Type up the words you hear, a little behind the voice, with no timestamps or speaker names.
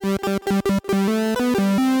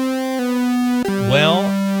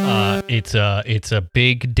It's a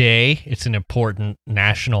big day. It's an important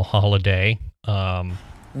national holiday.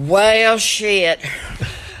 Well, shit.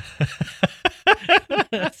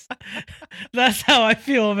 That's how I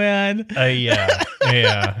feel, man.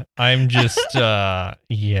 Yeah. I'm just,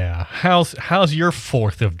 yeah. How's your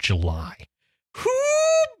 4th of July?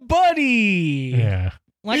 Whoo, buddy. Yeah.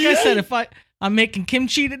 Like I said, if I'm making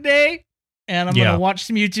kimchi today, and I'm gonna watch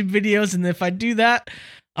some YouTube videos, and if I do that,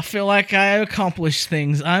 I feel like I accomplished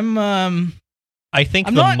things. I think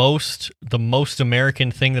the most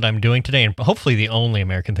American thing that I'm doing today, and hopefully the only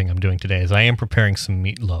American thing I'm doing today, is I am preparing some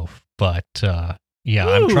meatloaf. But yeah, Ooh.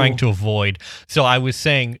 I'm trying to avoid. So I was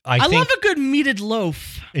saying, I think, love a good meated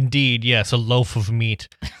loaf. Indeed, yes, a loaf of meat.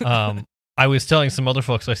 I was telling some other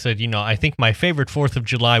folks, I said, I think my favorite 4th of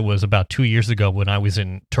July was about 2 years ago when I was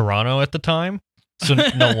in Toronto at the time. So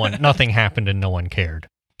nothing happened and no one cared.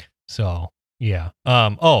 So. Yeah.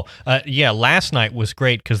 Last night was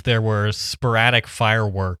great because there were sporadic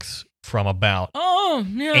fireworks from about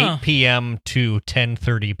 8 p.m. to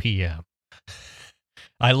 10:30 p.m.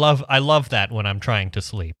 I love that when I'm trying to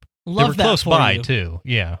sleep. They were close by too.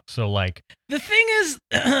 Yeah. So like the thing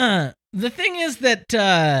is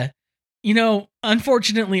that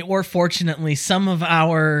unfortunately or fortunately, some of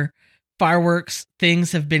our fireworks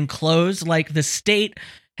things have been closed. Like the state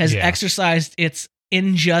has exercised its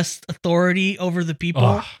unjust authority over the people.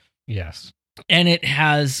 Oh, yes. And it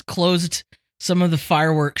has closed some of the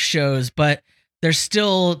fireworks shows, but there's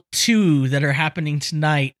still 2 that are happening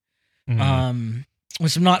tonight.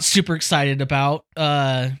 Which I'm not super excited about.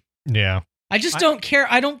 Yeah. I just don't care.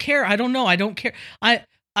 I don't care. I don't know. I don't care. I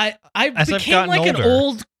became like older. an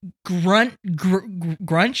old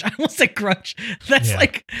grunch. I won't say grunch. That's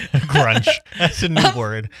like grunch. That's a new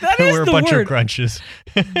word. That is We're the a bunch word. of grunches.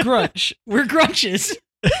 Grunch. We're grunches.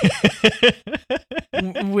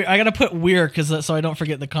 I gotta put we're so I don't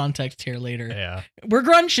forget the context here later. Yeah. We're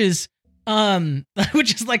grunches,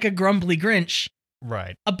 which is like a grumbly Grinch.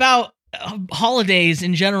 Right. About holidays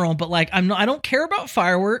in general, but like I don't care about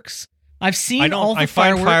fireworks. I've seen all the fireworks.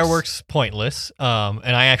 I find fireworks pointless,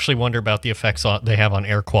 and I actually wonder about the effects they have on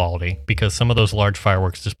air quality, because some of those large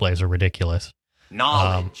fireworks displays are ridiculous.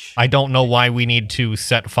 Knowledge. I don't know why we need to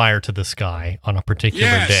set fire to the sky on a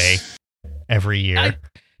particular day every year.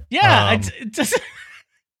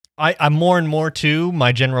 I'm more and more too.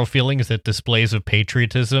 My general feeling is that displays of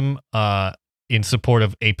patriotism in support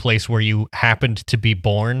of a place where you happened to be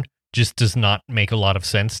born just does not make a lot of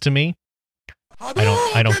sense to me.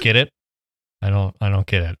 I don't get it. I don't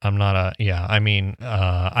get it. I'm not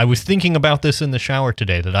I was thinking about this in the shower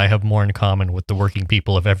today, that I have more in common with the working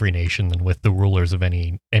people of every nation than with the rulers of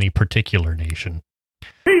any particular nation.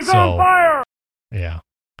 He's on fire! Yeah.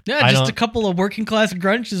 Yeah, just a couple of working class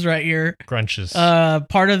grunches right here. Grunches.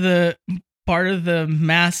 Part of the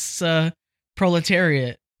mass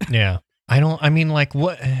proletariat. Yeah.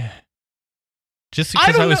 What? Just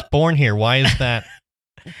because I was born here, why is that?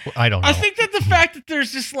 I don't know. I think that the fact that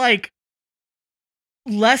there's just like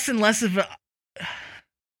less and less to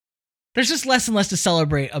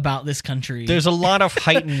celebrate about this country. There's a lot of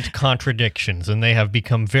heightened contradictions, and they have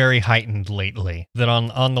become very heightened lately. That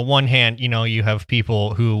on the one hand, you have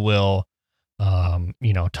people who will,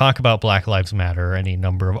 talk about Black Lives Matter or any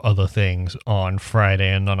number of other things on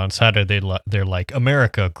Friday, and then on Saturday they're like,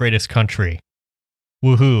 America, greatest country.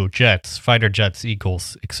 Woohoo, jets, fighter jets,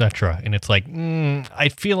 Eagles, etc. And it's like, I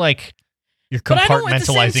feel like you're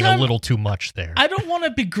compartmentalizing a little too much there. I don't want to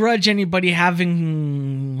begrudge anybody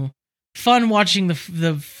having fun watching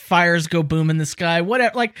the fires go boom in the sky.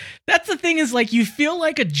 Whatever. Like, that's the thing, is like, you feel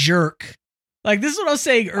like a jerk. Like, this is what I was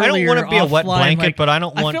saying earlier. I don't want to be a wet blanket, like, but I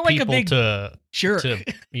don't want like people to jerk.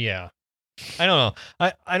 Yeah. I don't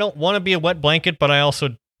know. I don't want to be a wet blanket, but I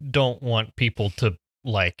also don't want people to,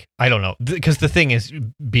 like, I don't know. Because the thing is,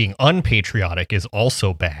 being unpatriotic is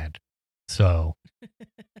also bad. So,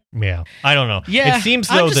 yeah. I don't know. Yeah, it seems,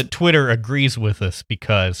 though, that Twitter agrees with us,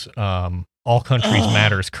 because All Countries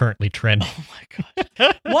Matter is currently trending. Oh, my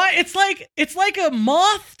God. Why? It's like a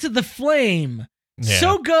moth to the flame. Yeah.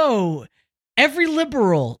 So go every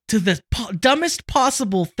liberal to the dumbest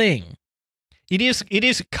possible thing. It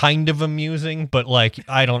is kind of amusing, but, like,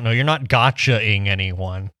 I don't know. You're not gotcha-ing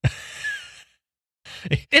anyone.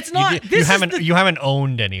 It's not. You haven't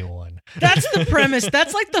owned anyone. That's the premise.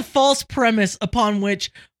 That's like the false premise upon which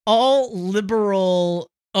all liberal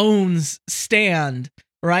owns stand.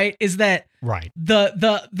 Right? Is that right?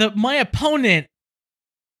 The my opponent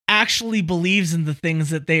actually believes in the things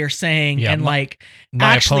that they are saying, and like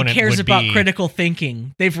actually cares about critical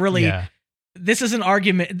thinking. They've really. Yeah. This is an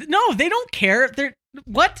argument. No, they don't care. They're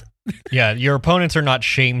what? Yeah, your opponents are not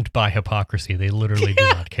shamed by hypocrisy. They literally do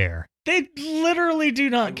not care. They literally do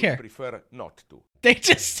not care. Prefer not to. They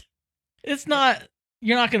just, it's not,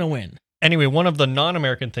 you're not going to win. Anyway, one of the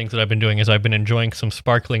non-American things that I've been doing is I've been enjoying some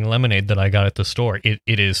sparkling lemonade that I got at the store.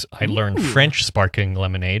 I learned French sparkling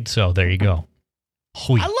lemonade, so there you go.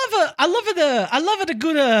 Hui. I love a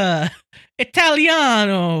good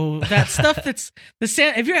Italiano. That stuff that's the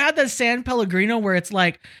San. Have you had that San Pellegrino where it's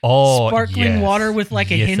like sparkling water with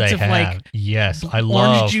like a hint of like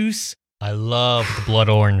orange juice? I love the blood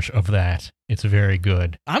orange of that. It's very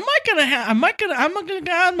good. I'm gonna have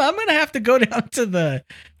to go down to the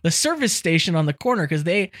service station on the corner because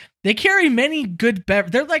they carry many good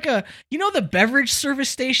they're like the beverage service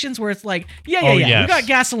stations where it's like we got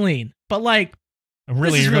gasoline, but like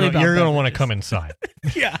really you're gonna want to come inside.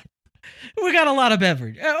 Yeah, we got a lot of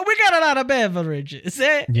beverage. We got a lot of beverages.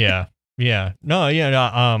 Yeah. No.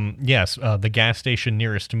 Yes. The gas station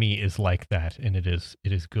nearest me is like that, and it is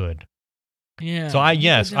good. Yeah. So I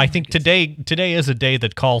think today is a day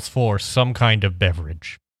that calls for some kind of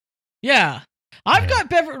beverage. Yeah. I've got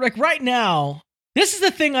beverage like right now. This is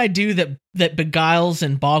the thing I do that beguiles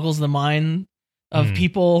and boggles the mind of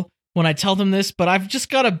people when I tell them this, but I've just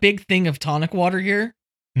got a big thing of tonic water here.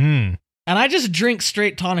 And I just drink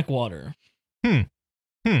straight tonic water. Which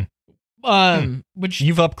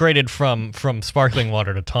you've upgraded from sparkling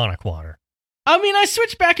water to tonic water. I mean, I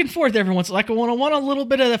switch back and forth every once. Like I want a little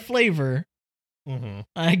bit of the flavor.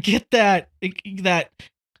 I get that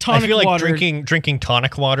tonic I feel like water. drinking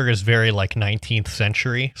tonic water is very like 19th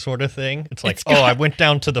century sort of thing. It's like, I went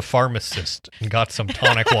down to the pharmacist and got some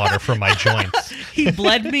tonic water for my joints. He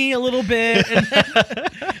bled me a little bit.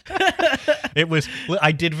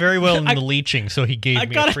 I did very well in the leaching, so he gave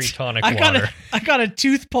me a free tonic water. I got a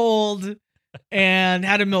tooth pulled and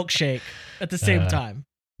had a milkshake at the same time.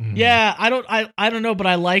 Yeah, I don't know, but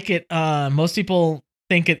I like it. Most people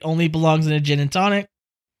think it only belongs in a gin and tonic.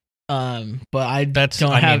 But I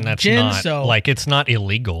don't have gin, so like it's not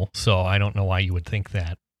illegal, so I don't know why you would think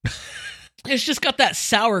that. It's just got that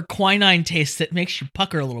sour quinine taste that makes you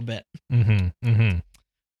pucker a little bit.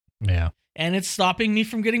 Yeah. And it's stopping me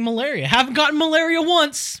from getting malaria. Haven't gotten malaria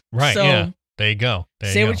once. Right, so yeah. There you go.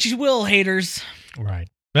 Say what you will, haters. Right.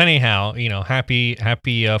 Anyhow, happy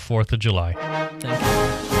 4th of July. Thank you.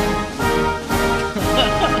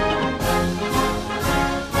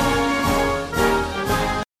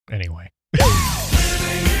 Anyway.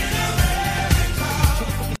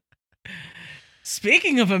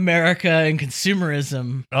 Speaking of America and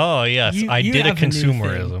consumerism. Oh, yes. I did a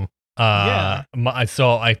consumerism.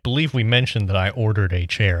 So I believe we mentioned that I ordered a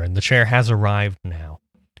chair, and the chair has arrived now.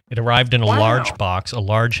 It arrived in a large box, a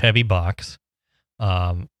large, heavy box.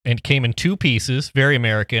 And it came in 2 pieces, very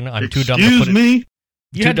American. I'm too dumb to put it.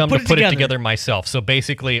 Too dumb to put it together myself. So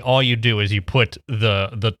basically, all you do is you put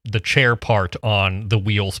the chair part on the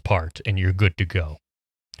wheels part, and you're good to go.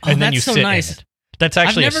 And then you sit in it. That's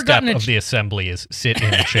actually a step of the assembly is sit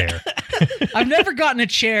in a chair. I've never gotten a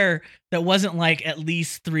chair that wasn't like at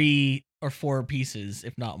least 3 or 4 pieces,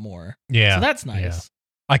 if not more. Yeah. So that's nice. Yeah.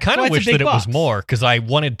 I kind of wish that it was more because I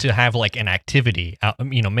wanted to have like an activity,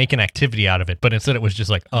 make an activity out of it. But instead it was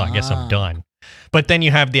just like, I guess I'm done. But then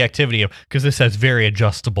you have the activity of, because this has very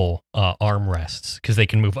adjustable armrests because they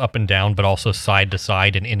can move up and down, but also side to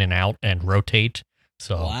side and in and out and rotate.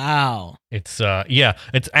 So wow, it's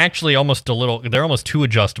it's actually almost they're almost too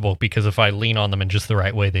adjustable because if I lean on them in just the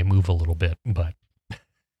right way, they move a little bit. But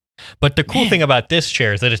the cool thing about this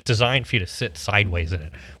chair is that it's designed for you to sit sideways in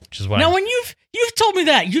it, which is why. Now, when you've told me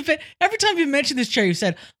that every time you've mentioned this chair, you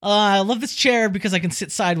said, "I love this chair because I can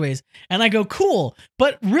sit sideways," and I go, "Cool,"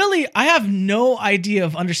 but really, I have no idea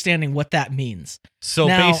of understanding what that means. So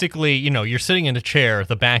basically, you're sitting in a chair,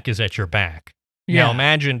 the back is at your back. Yeah. Now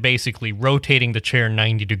imagine basically rotating the chair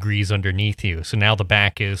 90 degrees underneath you. So now the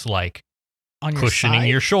back is like on cushioning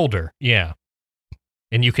your shoulder. Yeah.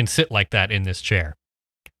 And you can sit like that in this chair.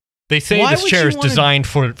 They say this chair is designed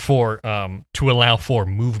for to allow for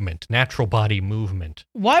movement, natural body movement.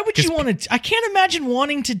 Why would you want to? I can't imagine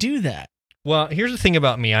wanting to do that. Well, here's the thing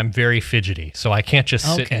about me. I'm very fidgety, so I can't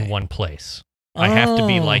just sit in one place. I have to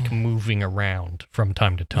be like moving around from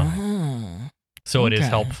time to time. So it is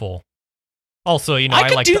helpful. Also, I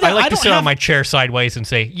like to sit on my chair sideways and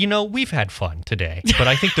say, we've had fun today. But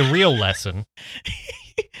I think the real lesson.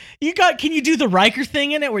 Can you do the Riker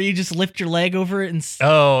thing in it where you just lift your leg over it and...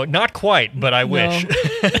 Oh, not quite, but I wish.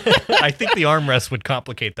 I think the armrest would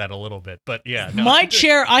complicate that a little bit, but yeah. No. My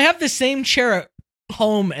chair, I have the same chair at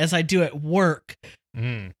home as I do at work.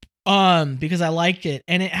 Because I like it.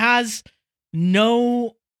 And it has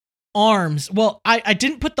no arms. Well, I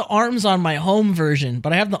didn't put the arms on my home version,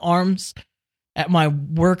 but I have the arms at my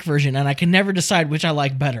work version, and I can never decide which I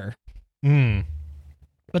like better.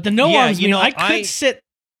 But the no arms, I could sit.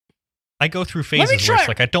 I go through phases where it's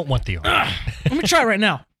like I don't want the arm. Let me try it right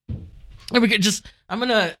now. There we go. I'm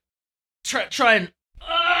gonna try and.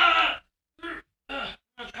 How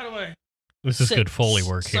do I? This is good Foley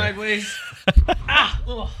work sideways.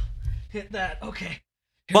 Sideways. Hit that. Okay.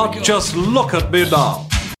 But just look at me now.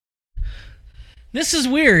 This is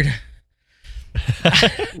weird.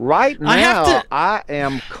 Right now, I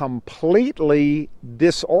am completely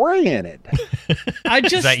disoriented. I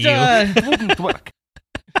just Is that you? Wouldn't work.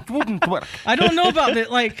 Wouldn't work. I don't know about it.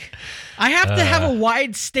 Like, I have to have a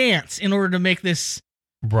wide stance in order to make this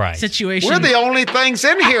situation. We're the only things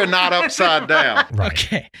in here not upside down.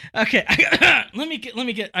 Right. Okay. Let me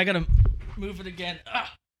get. I gotta move it again.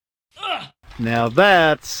 Now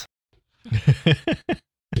that's.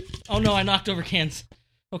 Oh no! I knocked over cans.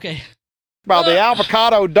 Okay. By the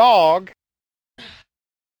avocado dog.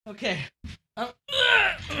 Okay.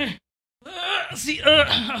 See.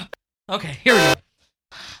 Okay. Here we go.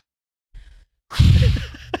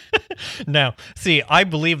 Now, see, I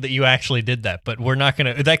believe that you actually did that, but we're not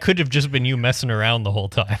gonna. That could have just been you messing around the whole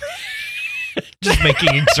time, just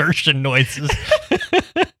making exertion noises.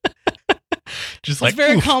 Just it's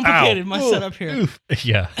very complicated. My setup here. Oof.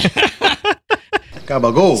 Yeah.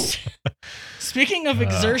 Gabagool. Speaking of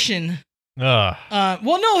exertion. Well,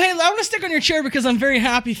 no, hey, I want to stick on your chair because I'm very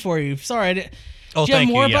happy for you. Sorry, do you have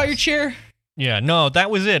more about your chair? Yeah, no,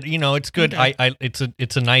 that was it. It's good. Okay.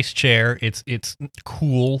 It's a nice chair. It's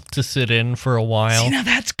cool to sit in for a while. See, now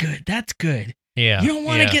that's good. That's good. Yeah. You don't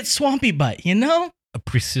want to get swampy butt,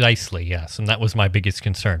 Precisely, yes, and that was my biggest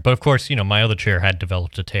concern. But of course, my other chair had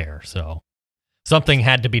developed a tear, so something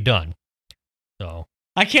had to be done. So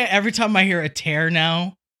I can't. Every time I hear a tear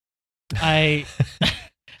now, I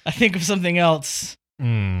think of something else.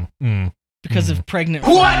 Because of pregnant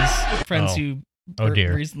friends who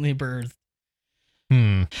recently birthed.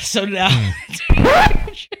 So now,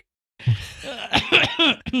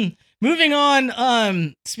 moving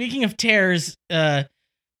on. Speaking of tears, live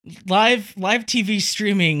TV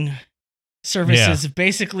streaming services have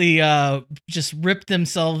basically just ripped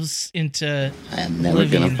themselves into. I am never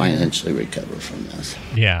going to financially recover from this.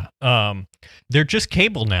 Yeah. They're just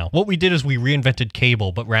cable now. What we did is we reinvented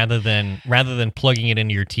cable, but rather than plugging it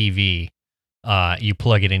into your TV, you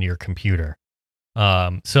plug it into your computer.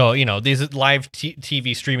 So these live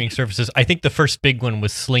TV streaming services. I think the first big one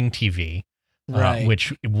was Sling TV, right?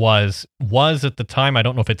 Which was at the time. I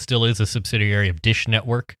don't know if it still is a subsidiary of Dish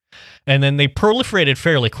Network, and then they proliferated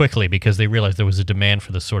fairly quickly because they realized there was a demand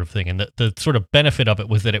for this sort of thing. And the sort of benefit of it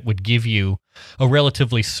was that it would give you a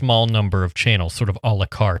relatively small number of channels, sort of a la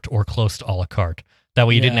carte or close to a la carte. That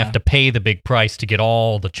way, you didn't have to pay the big price to get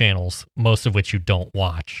all the channels, most of which you don't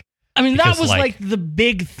watch. I mean, that was like the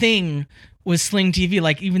big thing. Was Sling TV,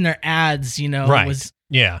 like even their ads, right? Was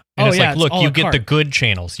and it's like, look, you get the good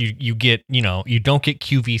channels. You get, you don't get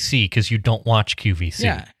QVC because you don't watch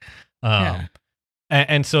QVC.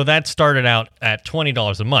 And so that started out at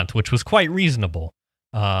 $20 a month, which was quite reasonable.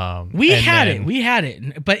 We had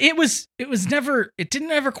it, but it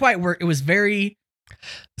didn't ever quite work. It was very.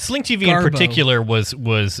 Sling TV in particular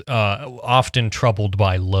was often troubled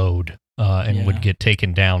by load. And would get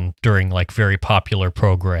taken down during like very popular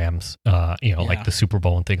programs, like the Super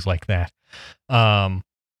Bowl and things like that.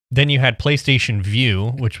 Then you had PlayStation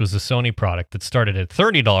Vue, which was a Sony product that started at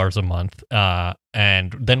 $30 a month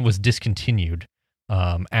and then was discontinued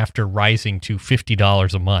after rising to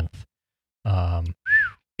 $50 a month.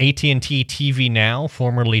 AT&T TV Now,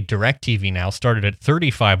 formerly DirecTV Now, started at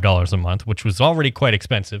 $35 a month, which was already quite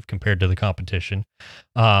expensive compared to the competition.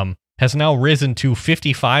 Has now risen to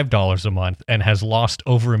 $55 a month and has lost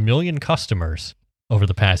over 1 million customers over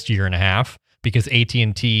the past year and a half because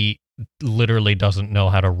AT&T literally doesn't know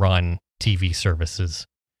how to run TV services.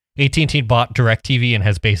 AT&T bought DirecTV and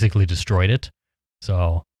has basically destroyed it.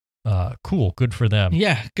 So, cool. Good for them.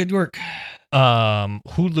 Yeah, good work.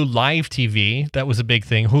 Hulu Live TV, that was a big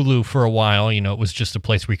thing. Hulu for a while, it was just a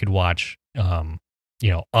place where you could watch,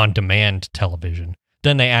 on-demand television.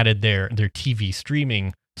 Then they added their TV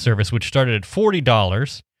streaming service, which started at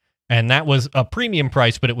 $40, and that was a premium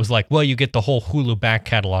price, but it was like, well, you get the whole Hulu back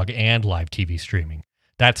catalog and live TV streaming.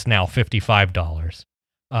 That's now $55.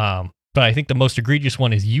 But I think the most egregious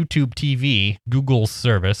one is YouTube TV, Google's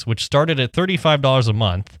service, which started at $35 a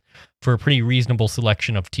month for a pretty reasonable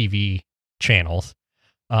selection of TV channels,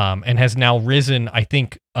 and has now risen. I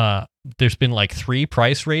think there's been like 3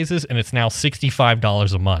 price raises, and it's now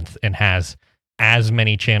 $65 a month and has as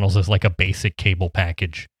many channels as like a basic cable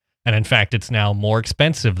package. And in fact, it's now more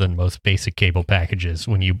expensive than most basic cable packages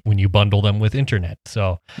when you bundle them with internet.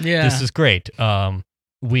 So this is great.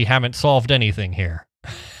 we haven't solved anything here.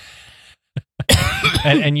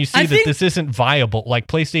 and you see that this isn't viable. Like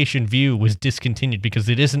PlayStation Vue was discontinued because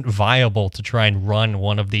it isn't viable to try and run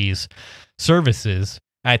one of these services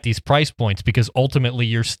at these price points, because ultimately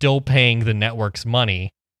you're still paying the network's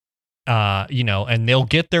money, and they'll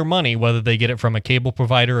get their money whether they get it from a cable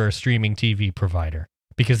provider or a streaming TV provider,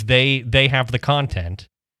 because they have the content.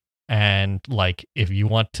 And like, if you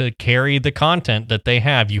want to carry the content that they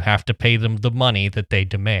have, you have to pay them the money that they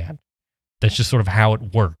demand. That's just sort of how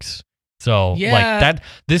it works. So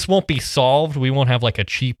this won't be solved. We won't have like a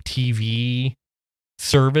cheap TV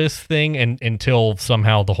service thing until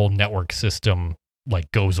somehow the whole network system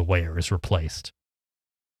like goes away or is replaced.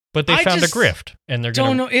 But they found a grift, and they're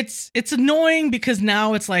gonna. It's annoying because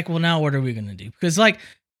now it's like, well, now what are we gonna do? Because like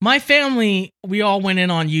my family, we all went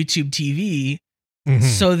in on YouTube TV,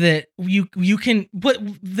 so that you can. But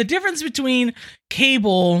the difference between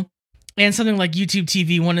cable and something like YouTube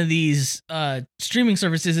TV, one of these streaming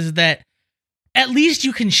services, is that at least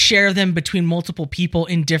you can share them between multiple people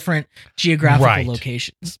in different geographical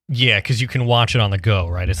locations. Yeah, because you can watch it on the go,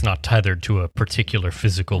 right? It's not tethered to a particular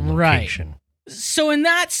physical location. Right. So in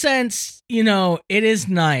that sense, it is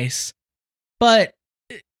nice. But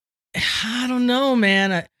I don't know,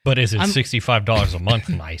 man. But is it $65 a month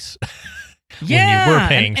nice? Yeah. When you were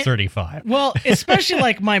paying $35. Well, especially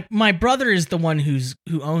like my brother is the one who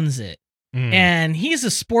owns it. And he's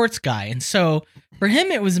a sports guy. And so for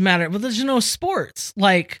him, it was a matter, well, there's no sports.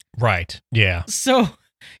 Like, right. Yeah. So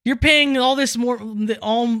you're paying all this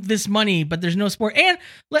money, but there's no sport. And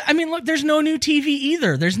I mean, look, there's no new TV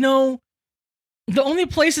either. The only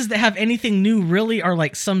places that have anything new really are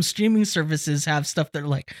like some streaming services have stuff that are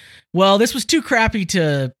like, well, this was too crappy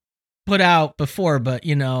to put out before, but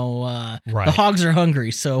the hogs are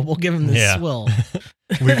hungry, so we'll give them this swill.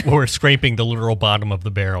 We're scraping the literal bottom of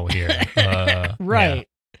the barrel here. Right.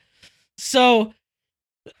 Yeah. So,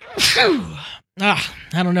 I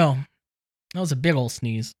don't know. That was a big old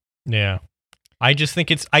sneeze. Yeah. I just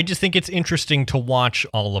think it's interesting to watch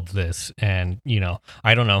all of this, and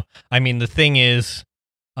I don't know. I mean, the thing is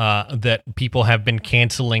that people have been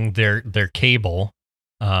canceling their cable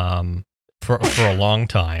for a long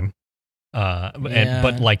time.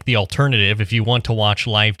 But like the alternative, if you want to watch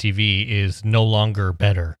live TV, is no longer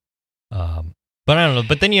better. But I don't know.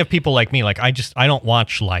 But then you have people like me, like I don't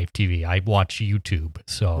watch live TV. I watch YouTube.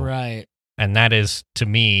 So right, and that is to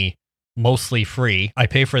me mostly free. I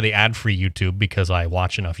pay for the ad-free YouTube because I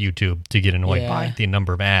watch enough YouTube to get annoyed by the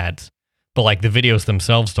number of ads. But like the videos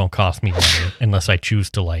themselves don't cost me money unless I choose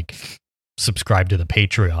to like subscribe to the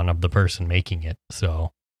Patreon of the person making it.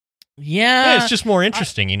 So. Yeah, it's just more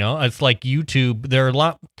interesting, It's like YouTube. There are a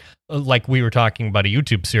lot, like we were talking about a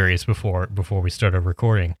YouTube series before we started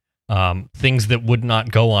recording. Things that would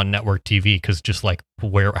not go on network TV because just like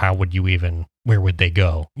where would they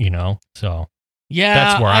go? So yeah,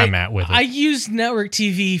 that's where I'm at with it. I use network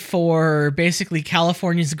TV for basically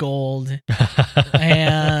California's Gold,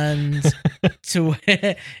 and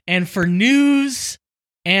and for news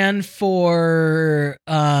and for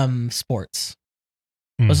sports.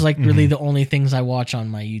 Those are like really the only things I watch on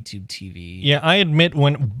my YouTube TV. Yeah, I admit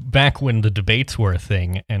back when the debates were a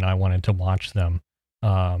thing and I wanted to watch them,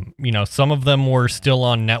 some of them were still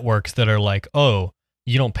on networks that are like, oh,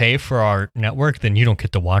 you don't pay for our network, then you don't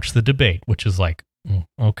get to watch the debate, which is like,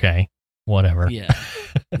 okay, whatever. Yeah.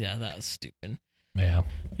 Yeah, that was stupid. Yeah.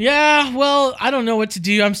 Yeah, well, I don't know what to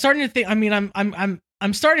do. I'm starting to think,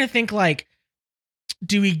 I'm starting to think like,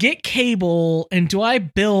 do we get cable and do I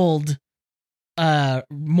build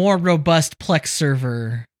more robust Plex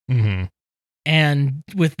server, and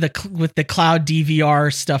with the cloud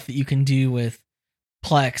DVR stuff that you can do with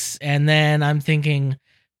Plex, and then I'm thinking,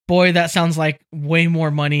 boy, that sounds like way more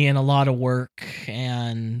money and a lot of work,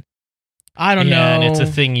 and I don't know. And it's a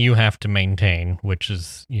thing you have to maintain, which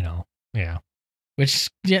is which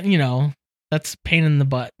that's pain in the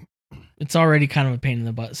butt. It's already kind of a pain in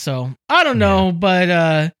the butt, so I don't know,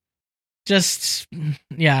 but just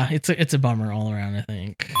it's a bummer all around, I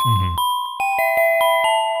think.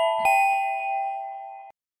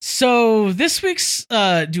 So this week's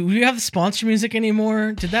do we have the sponsor music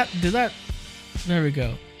anymore? Did that there we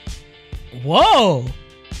go. Whoa,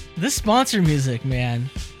 this sponsor music, man.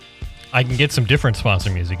 I can get some different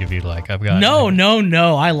sponsor music if you'd like. I've got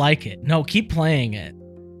no, I like it. No, keep playing it.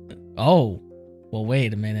 Oh, well,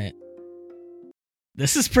 wait a minute.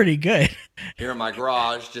 This is pretty good. Here in my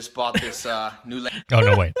garage, just bought this new... Oh,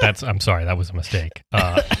 no, wait. I'm sorry. That was a mistake.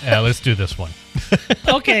 Let's do this one.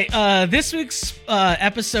 Okay. This week's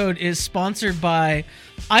episode is sponsored by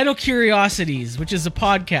Idle Curiosities, which is a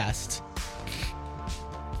podcast.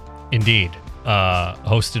 Indeed.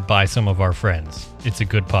 hosted by some of our friends. It's a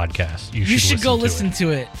good podcast. You should go listen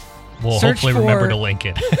to it. We'll Search hopefully remember to link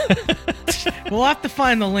it. We'll have to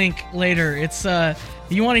find the link later. It's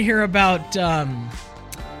you want to hear about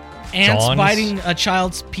ants biting a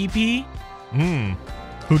child's pee-pee?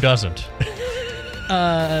 Who doesn't?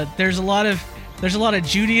 There's a lot of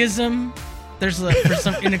Judaism. For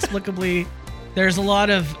some inexplicably, there's a lot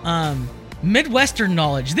of Midwestern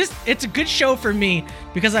knowledge. It's a good show for me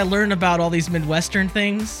because I learn about all these Midwestern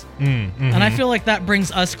things, and I feel like that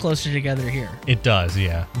brings us closer together here. It does,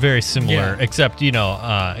 yeah. Very similar, except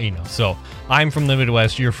So I'm from the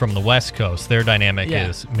Midwest. You're from the West Coast. Their dynamic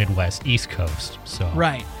is Midwest East Coast. So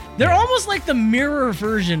right, they're almost like the mirror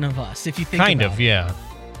version of us, if you think kind about of, it. yeah.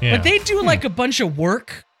 But they do like a bunch of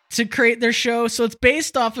work to create their show, so it's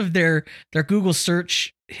based off of their Google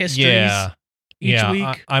search histories. Yeah. Each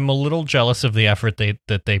week. I'm a little jealous of the effort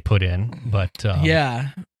that they put in, but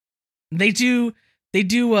they do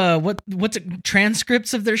what's it,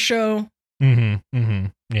 transcripts of their show. Yeah,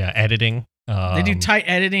 editing. They do tight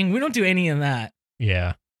editing. We don't do any of that.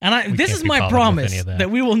 Yeah. And this is my promise that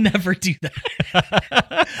we will never do that.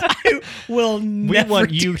 I will never. We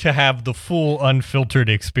want you to have the full unfiltered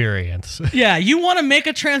experience. Yeah, you want to make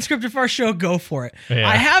a transcript of our show? Go for it. Yeah.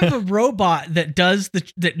 I have a robot that does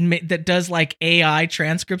that does like AI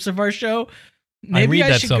transcripts of our show. Maybe I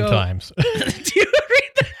read that sometimes. Do you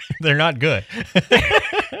read that? They're not good.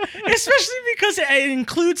 Especially because it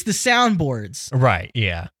includes the soundboards. Right,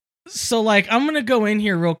 yeah. So like I'm gonna go in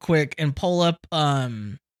here real quick and pull up our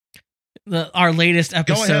latest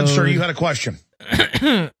episode. Go ahead, sir. You had a question.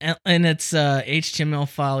 and it's HTML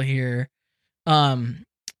file here.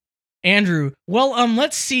 Andrew,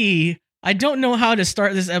 let's see. I don't know how to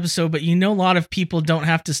start this episode, but a lot of people don't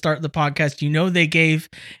have to start the podcast. They gave,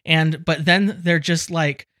 but then they're just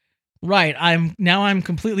like, right, I'm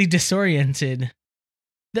completely disoriented.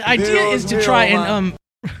 The idea is to try and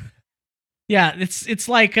yeah, it's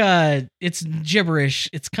like it's gibberish.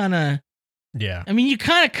 It's kind of, yeah. I mean, you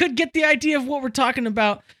kind of could get the idea of what we're talking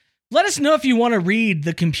about. Let us know if you want to read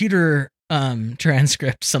the computer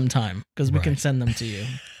transcripts sometime, because we can send them to you.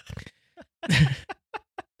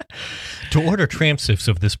 To order transcripts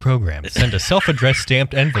of this program, send a self-addressed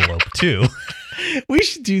stamped envelope to. We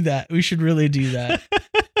should do that. We should really do that.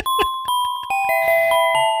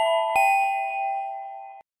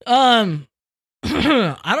 I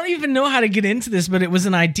don't even know how to get into this, but it was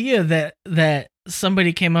an idea that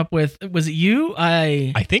somebody came up with. Was it you?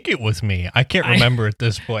 I think it was me. I can't remember at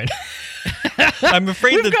this point. I'm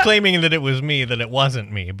afraid that claiming that it was me, that it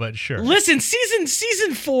wasn't me, but sure. Listen,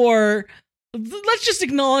 season 4, let's just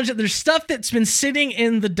acknowledge that there's stuff that's been sitting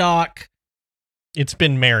in the dock. It's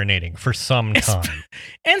been marinating for some time.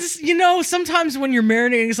 And sometimes when you're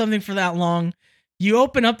marinating something for that long, you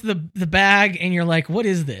open up the bag and you're like, what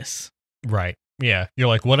is this? Right. Yeah. You're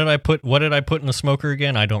like, what did I put in the smoker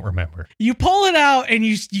again? I don't remember. You pull it out and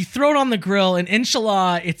you throw it on the grill, and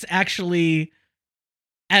inshallah, it's actually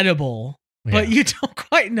edible, but you don't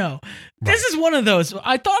quite know. Right. This is one of those.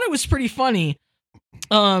 I thought it was pretty funny.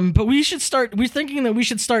 But we're thinking that we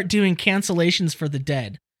should start doing cancellations for the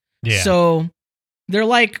dead. Yeah. So they're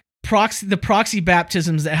like proxy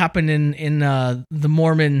baptisms that happen in the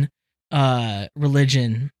Mormon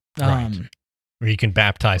religion. Right. Where you can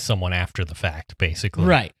baptize someone after the fact, basically.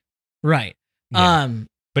 Right. Yeah.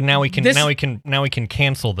 But now we can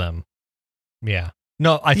cancel them. Yeah.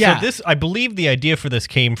 No, So this, I believe the idea for this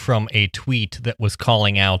came from a tweet that was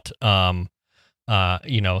calling out, or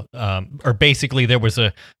basically there was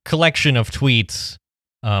a collection of tweets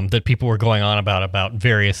that people were going on about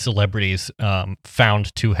various celebrities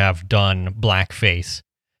found to have done blackface,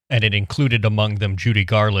 and it included among them Judy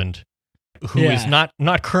Garland, who is not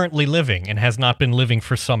currently living and has not been living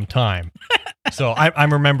for some time. So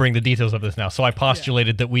I'm remembering the details of this now. So I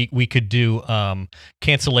postulated that we could do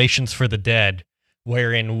cancellations for the dead,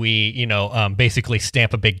 wherein we, basically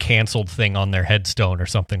stamp a big canceled thing on their headstone or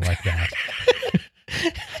something like that.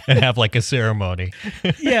 And have like a ceremony.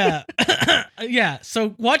 Yeah. Yeah.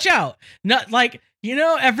 So watch out. Not like,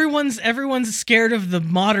 everyone's scared of the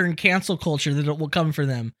modern cancel culture that it will come for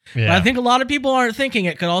them. Yeah. But I think a lot of people aren't thinking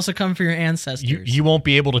it could also come for your ancestors. You won't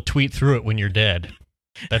be able to tweet through it when you're dead.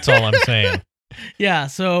 That's all I'm saying. Yeah.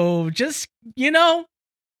 So just,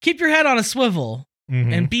 keep your head on a swivel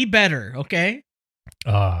and be better. Okay.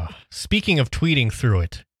 Speaking of tweeting through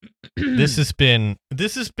it, this has been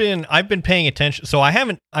I've been paying attention. So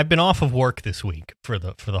I've been off of work this week for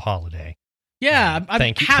the holiday. Yeah.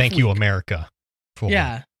 Thank you, America.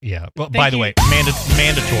 Yeah. Well, by the way,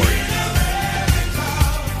 mandatory.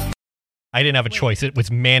 I didn't have a choice. It was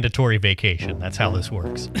mandatory vacation. That's how this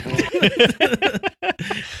works.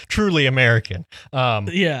 Truly American.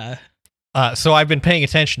 Yeah. So I've been paying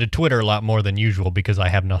attention to Twitter a lot more than usual because I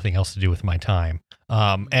have nothing else to do with my time.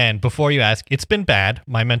 And before you ask, it's been bad.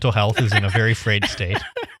 My mental health is in a very frayed state.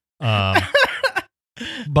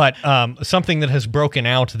 But something that has broken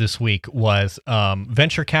out this week was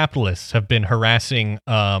venture capitalists have been harassing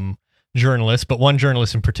journalists, but one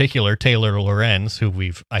journalist in particular, Taylor Lorenz, who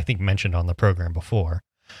we've, I think, mentioned on the program before.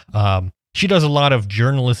 She does a lot of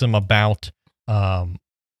journalism about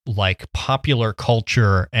like popular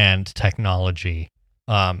culture and technology.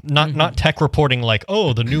 Not tech reporting like,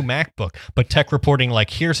 oh, the new MacBook, but tech reporting like,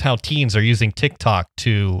 here's how teens are using TikTok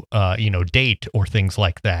to, date or things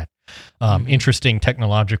like that. Interesting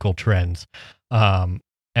technological trends. So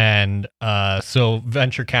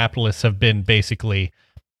venture capitalists have been basically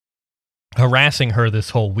harassing her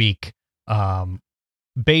this whole week,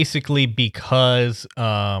 basically because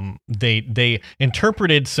they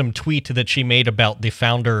interpreted some tweet that she made about the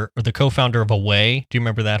founder or the co-founder of Away. Do you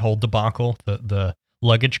remember that whole debacle, the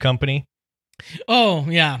luggage company? Oh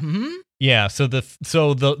yeah. Yeah, so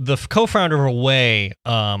the co-founder of Away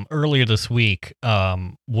earlier this week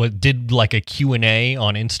did like a Q&A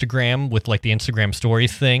on Instagram with like the Instagram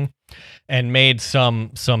stories thing, and made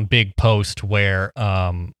some big post where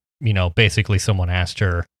basically someone asked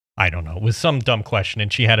her, I don't know, it was some dumb question,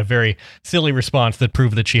 and she had a very silly response that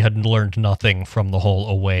proved that she had learned nothing from the whole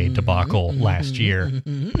Away debacle last year.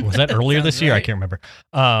 Was that earlier this year? Right. I can't remember.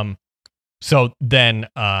 So then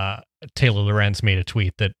Taylor Lorenz made a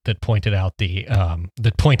tweet that pointed out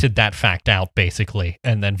that pointed that fact out basically,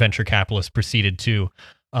 and then venture capitalists proceeded to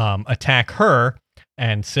attack her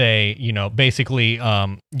and say, basically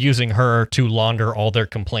using her to launder all their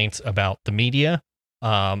complaints about the media.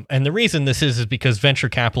 And the reason this is because venture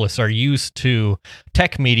capitalists are used to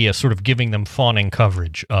tech media sort of giving them fawning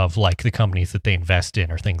coverage of like the companies that they invest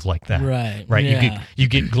in or things like that. Right. Yeah. You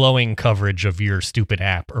get glowing coverage of your stupid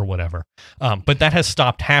app or whatever. But that has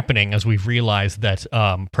stopped happening as we've realized that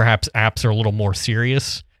perhaps apps are a little more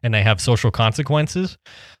serious and they have social consequences.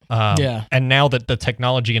 And now that the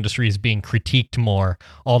technology industry is being critiqued more,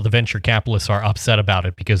 all the venture capitalists are upset about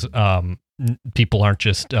it because people aren't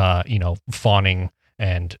just fawning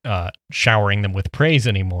and showering them with praise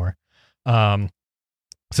anymore. So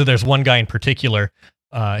there's one guy in particular,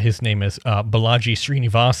 his name is Balaji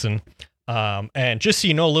Srinivasan. And just so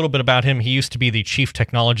you know a little bit about him, he used to be the chief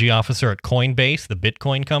technology officer at Coinbase, the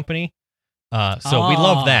Bitcoin company. We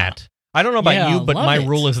love that. I don't know about you, but my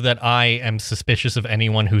rule is that I am suspicious of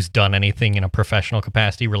anyone who's done anything in a professional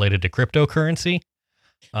capacity related to cryptocurrency.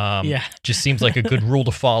 Just seems like a good rule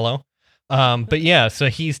to follow. But yeah, so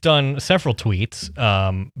he's done several tweets,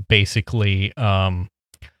 basically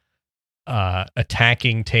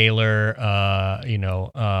attacking Taylor,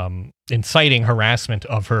 inciting harassment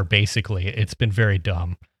of her, basically. It's been very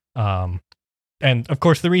dumb. And of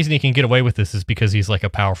course, the reason he can get away with this is because he's like a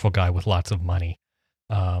powerful guy with lots of money.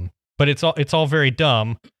 But it's all very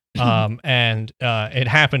dumb. And it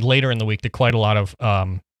happened later in the week that quite a lot of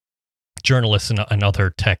journalists and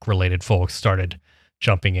other tech-related folks started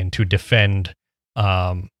jumping in to defend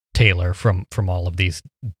Taylor from all of these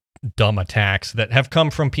dumb attacks that have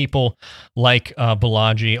come from people like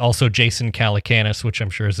Balaji, also Jason Calacanis, which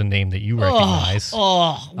I'm sure is a name that you recognize.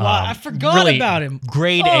 I forgot about him.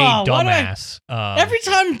 Grade A dumbass. Every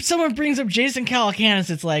time someone brings up Jason Calacanis,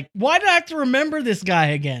 it's like, why do I have to remember this guy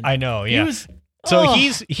again? I know, yeah.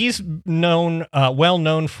 He's known, well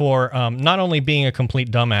known for not only being a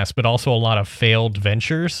complete dumbass, but also a lot of failed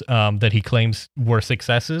ventures that he claims were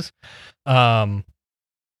successes. Let's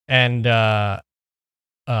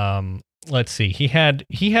see, he had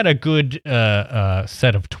a good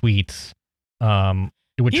set of tweets,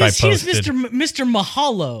 which I posted. He's Mr.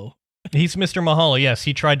 Mahalo. He's Mr. Mahalo. Yes,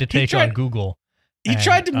 he tried to take on Google. He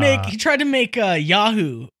tried to make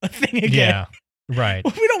Yahoo a thing again. Yeah. Right.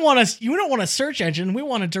 We don't want a search engine. We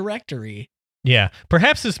want a directory. Yeah.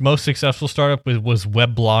 Perhaps his most successful startup was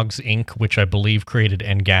Weblogs Inc., which I believe created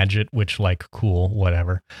Engadget, which cool,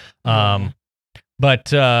 whatever. Let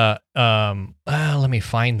me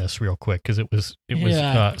find this real quick because it was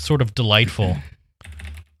sort of delightful.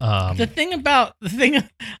 I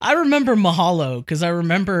remember Mahalo because I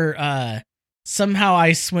remember somehow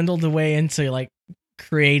I swindled away into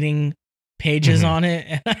creating pages on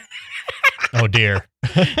it. Oh dear.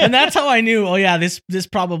 And that's how I knew, this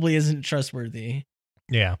probably isn't trustworthy.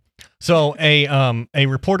 Yeah. So a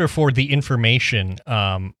reporter for The Information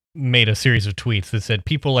made a series of tweets that said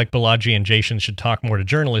people like Balaji and Jason should talk more to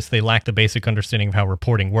journalists. They lack the basic understanding of how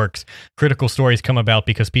reporting works. Critical stories come about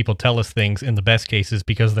because people tell us things, in the best cases,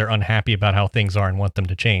 because they're unhappy about how things are and want them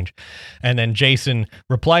to change. And then Jason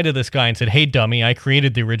replied to this guy and said, "Hey, dummy, I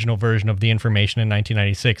created the original version of the information in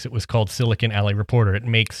 1996. It was called Silicon Alley Reporter.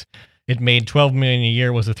 It made $12 million a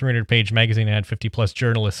year, was a 300-page magazine, and had 50-plus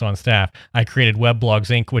journalists on staff. I created Webblogs,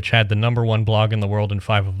 Inc., which had the #1 blog in the world and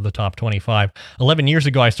 5 of the top 25. 11 years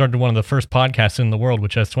ago, I started one of the first podcasts in the world,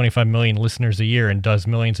 which has 25 million listeners a year and does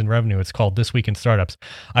millions in revenue. It's called This Week in Startups.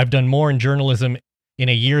 I've done more in journalism in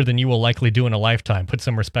a year than you will likely do in a lifetime. Put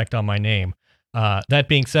some respect on my name. That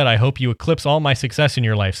being said, I hope you eclipse all my success in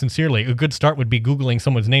your life. Sincerely, a good start would be Googling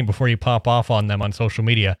someone's name before you pop off on them on social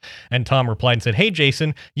media." And Tom replied and said, "Hey,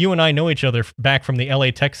 Jason, you and I know each other back from the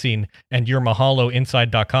LA tech scene and your Mahalo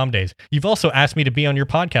Inside.com days. You've also asked me to be on your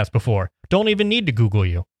podcast before. Don't even need to Google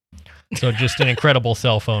you." So just an incredible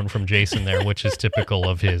cell phone from Jason there, which is typical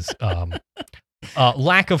of his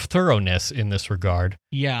lack of thoroughness in this regard.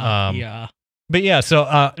 Yeah. But yeah,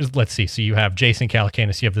 so let's see. So you have Jason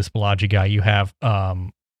Calacanis, you have this Balaji guy, you have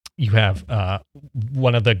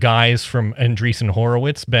one of the guys from Andreessen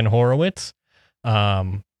Horowitz, Ben Horowitz,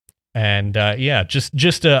 just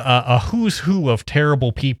a who's who of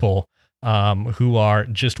terrible people who are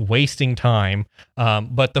just wasting time.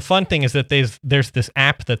 But the fun thing is that there's this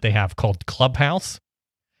app that they have called Clubhouse,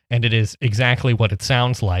 and it is exactly what it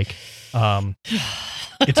sounds like.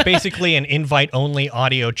 It's basically an invite-only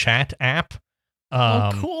audio chat app.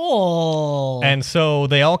 Cool. And so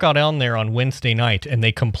they all got on there on Wednesday night, and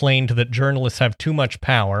they complained that journalists have too much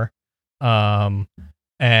power. Let's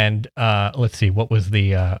see, what was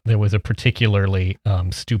there was a particularly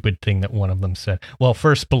stupid thing that one of them said. Well,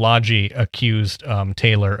 first Balaji accused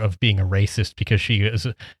Taylor of being a racist because she is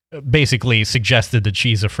basically suggested that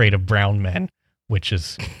she's afraid of brown men, which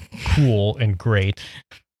is cool and great.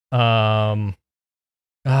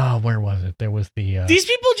 Where was it? There was the... These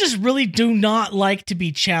people just really do not like to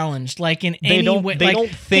be challenged, like in any way. They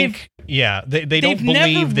don't think... Yeah, they don't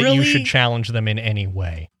believe that you should challenge them in any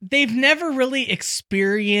way. They've never really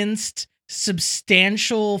experienced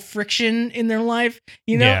substantial friction in their life.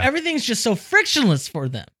 You know, everything's just so frictionless for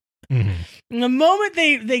them. Mm-hmm. The moment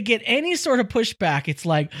they get any sort of pushback, it's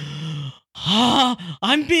like,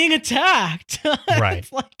 I'm being attacked. Right.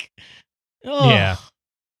 It's like... Yeah.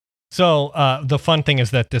 So the fun thing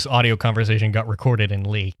is that this audio conversation got recorded and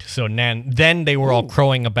leaked. So then they were all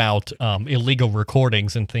crowing about illegal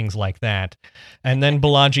recordings and things like that. And then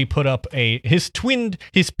Balaji put up his twinned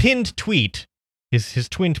tweet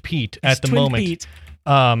at the moment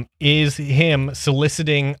is him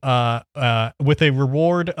soliciting with a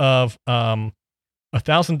reward of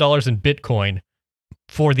 $1,000 in Bitcoin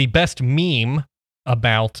for the best meme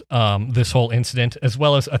about this whole incident, as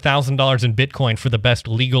well as $1,000 in Bitcoin for the best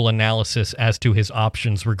legal analysis as to his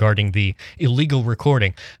options regarding the illegal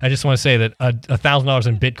recording. I just want to say that $1,000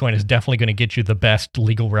 in Bitcoin is definitely going to get you the best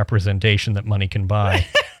legal representation that money can buy.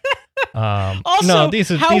 Also,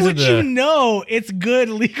 no, how would you know it's good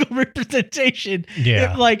legal representation?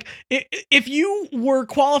 Yeah. If you were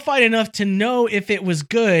qualified enough to know if it was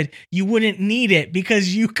good, you wouldn't need it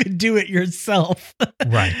because you could do it yourself.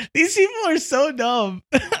 Right. These people are so dumb.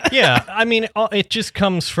 Yeah, I mean, it just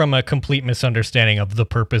comes from a complete misunderstanding of the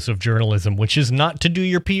purpose of journalism, which is not to do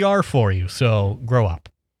your PR for you. So grow up.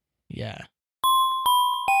 Yeah.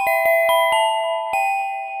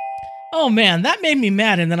 Oh man, that made me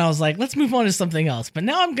mad, and then I was like, let's move on to something else. But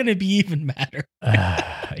now I'm gonna be even madder.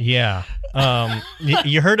 Yeah.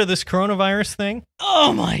 You heard of this coronavirus thing?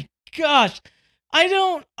 Oh my gosh. I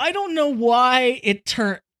don't know why it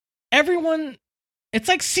turned everyone. It's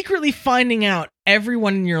like secretly finding out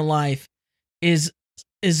everyone in your life is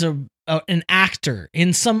an actor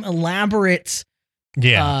in some elaborate.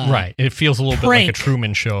 Yeah, right. It feels a little prank. bit like a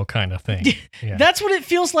Truman Show kind of thing. Yeah. That's what it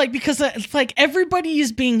feels like, because it's like everybody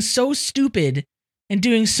is being so stupid and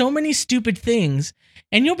doing so many stupid things,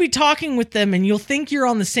 and you'll be talking with them and you'll think you're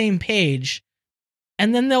on the same page,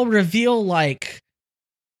 and then they'll reveal like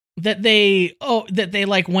that they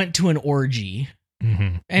like went to an orgy.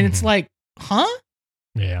 Mm-hmm. And it's like, huh?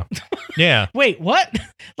 Yeah. Yeah. Wait, what?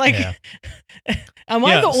 Like, am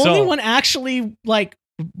I the only one actually like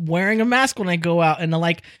wearing a mask when I go out and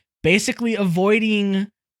like basically avoiding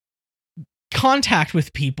contact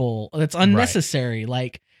with people that's unnecessary? Right.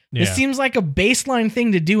 Like, this seems like a baseline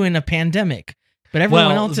thing to do in a pandemic, but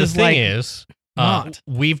everyone else is like, not.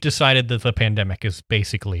 We've decided that the pandemic is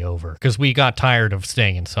basically over because we got tired of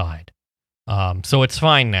staying inside. So it's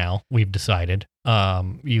fine now. We've decided.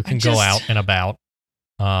 You can go out and about.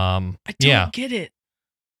 I don't get it.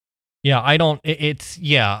 Yeah, I don't.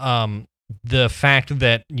 The fact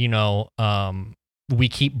that we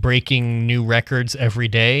keep breaking new records every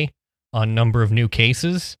day on number of new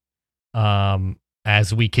cases,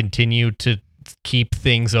 as we continue to keep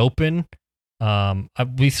things open.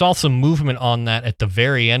 We saw some movement on that at the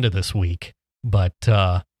very end of this week, but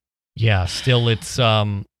still, it's.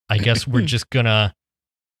 I guess we're just gonna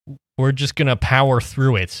power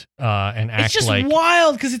through it and act like. It's just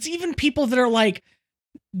wild because it's even people that are like,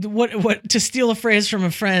 what to steal a phrase from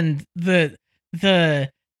a friend, the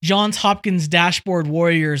Johns Hopkins dashboard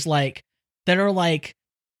warriors, like that are like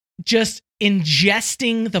just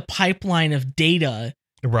ingesting the pipeline of data.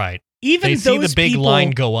 Right. Even they see those the big people, line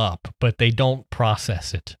go up, but they don't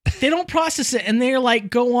process it. They don't process it, and they're like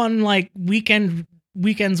go on like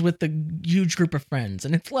weekends with the huge group of friends,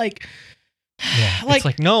 and it's like, it's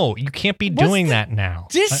like no, you can't be doing that now.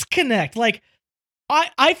 Disconnect. Like,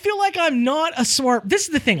 I feel like I'm not a smart. This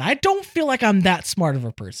is the thing. I don't feel like I'm that smart of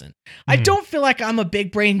a person. I don't feel like I'm a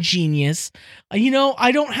big brain genius.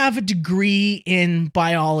 I don't have a degree in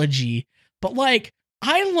biology, but like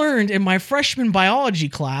I learned in my freshman biology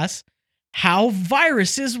class how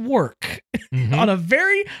viruses work on a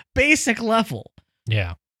very basic level.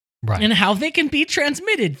 Yeah. Right. And how they can be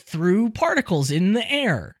transmitted through particles in the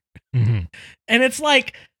air. Mm-hmm. And it's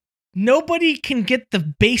like, nobody can get the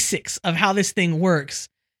basics of how this thing works.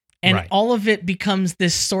 And all of it becomes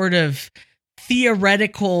this sort of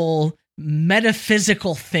theoretical,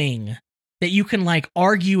 metaphysical thing that you can like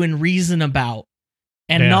argue and reason about.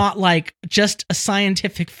 And not like just a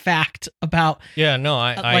scientific fact about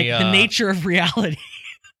the nature of reality.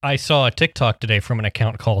 I saw a TikTok today from an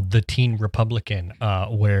account called The Teen Republican,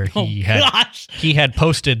 where he had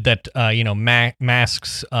posted that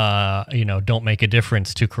masks don't make a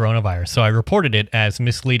difference to coronavirus. So I reported it as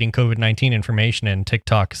misleading COVID-19 information, and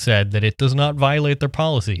TikTok said that it does not violate their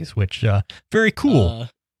policies, which very cool.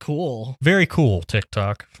 Cool. Very cool,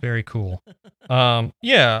 TikTok. Very cool.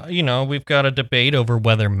 We've got a debate over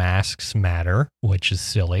whether masks matter, which is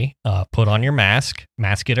silly. Put on your mask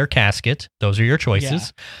it or casket. Those are your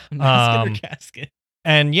choices. Yeah. Mask it or casket.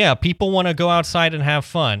 And people want to go outside and have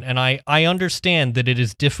fun. And I understand that it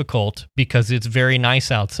is difficult because it's very nice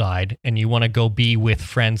outside and you want to go be with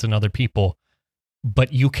friends and other people,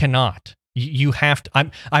 but you cannot. You have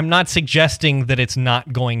to. I'm not suggesting that it's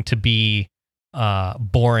not going to be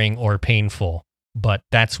boring or painful, but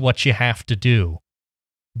that's what you have to do,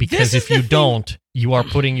 because if you don't, you are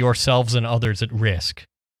putting yourselves and others at risk.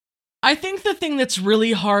 I think the thing that's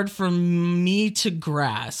really hard for me to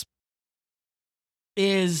grasp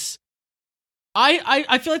is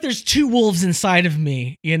I feel like there's two wolves inside of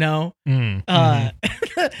me,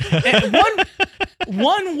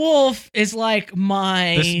 one wolf is like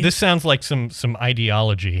my this sounds like some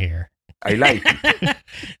ideology here. I like it.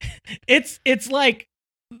 It's like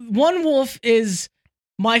one wolf is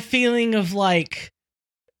my feeling of like,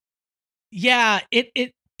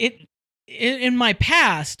 it in my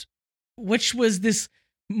past, which was this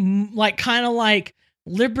like kind of like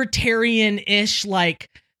libertarian-ish, like,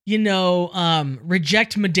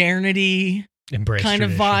 reject modernity, embrace kind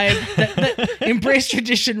tradition. of vibe, that embrace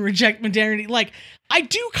tradition, reject modernity. Like, I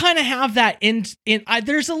do kind of have that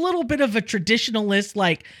there's a little bit of a traditionalist,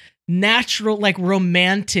 like natural, like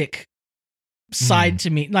romantic side to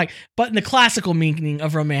me, like, but in the classical meaning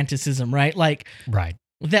of romanticism, right? Like,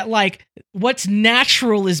 that, like, what's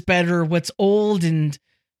natural is better, what's old and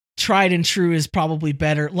tried and true is probably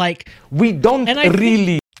better. Like, we don't and I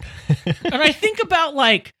think about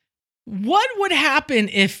like, what would happen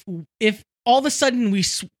if all of a sudden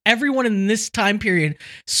everyone in this time period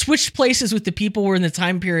switched places with the people who were in the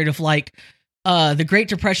time period of like the Great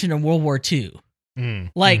Depression and World War II.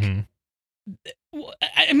 Like,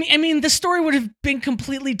 I mean, the story would have been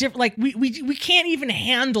completely different. Like, we can't even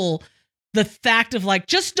handle the fact of like,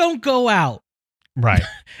 just don't go out. Right.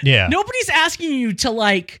 Yeah. Nobody's asking you to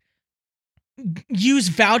like use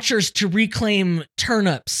vouchers to reclaim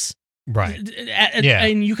turnips. Right.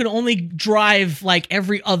 And you can only drive like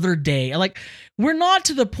every other day. Like, we're not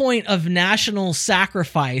to the point of national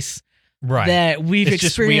sacrifice that we've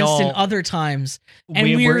experienced in other times.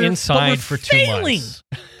 And we're inside for 2 months.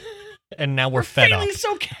 And now we're fed up.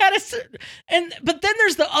 So but then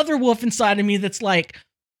there's the other wolf inside of me that's like,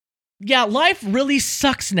 yeah, life really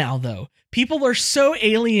sucks now though. People are so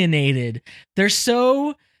alienated. They're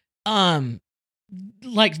so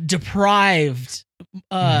like deprived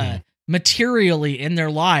materially in their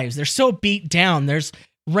lives. They're so beat down. There's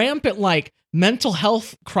rampant like mental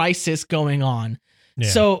health crisis going on. Yeah.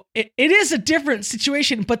 So it is a different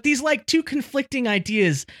situation, but these like two conflicting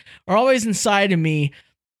ideas are always inside of me.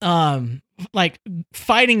 like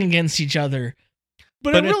fighting against each other.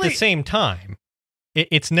 But But it at really, the same time,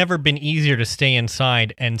 it's never been easier to stay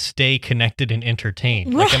inside and stay connected and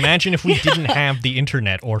entertained. Like, Right. imagine if we didn't have the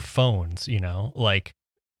internet or phones, like,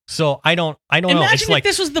 so I don't know. imagine It's if like,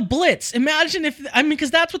 this was the Blitz. Imagine if, because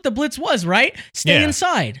that's what the Blitz was, right? Stay Yeah.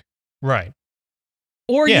 inside. right.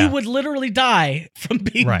 Or Yeah. you would literally die from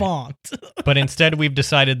being Right. bombed. But instead we've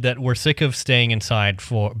decided that we're sick of staying inside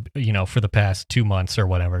for the past 2 months or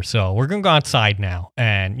whatever. So we're going to go outside now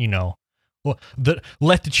and,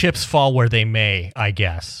 let the chips fall where they may, I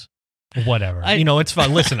guess. Whatever. It's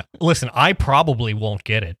fine. Listen, I probably won't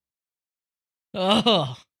get it.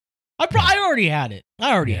 Oh, I already had it.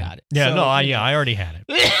 I already had it. Yeah, So, I already had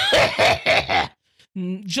it.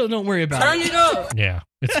 So don't worry about Turn it. it up. Yeah,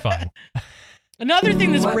 it's fine. Another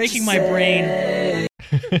thing that's breaking my brain.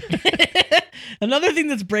 Another thing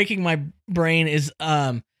that's breaking my brain is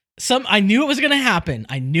I knew it was going to happen.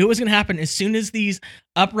 I knew it was going to happen as soon as these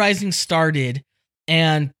uprisings started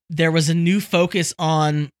and there was a new focus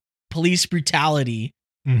on police brutality.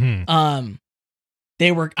 Mm-hmm.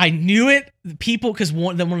 I knew it. People, because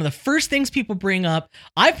one of the first things people bring up,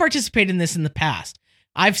 I've participated in this in the past.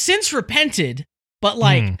 I've since repented, but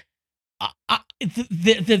like,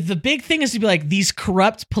 the big thing is to be like, these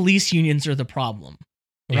corrupt police unions are the problem,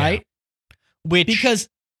 right? Which Because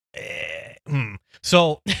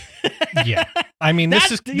so yeah, I mean this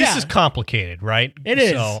That- is complicated, right? It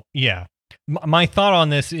is. So yeah, my thought on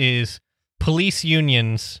this is police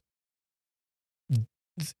unions.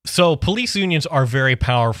 So police unions are very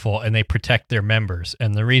powerful and they protect their members.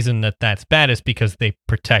 And the reason that that's bad is because they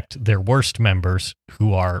protect their worst members,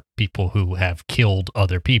 who are people who have killed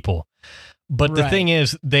other people. But the Right. thing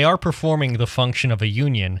is, they are performing the function of a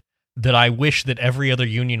union that I wish that every other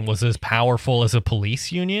union was as powerful as a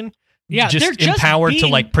police union. Yeah, they're just just empowered to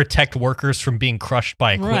being- like protect workers from being crushed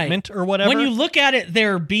by Right. equipment or whatever. when you look at it,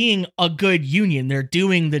 they're being a good union. They're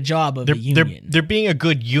doing the job of a union. They're being a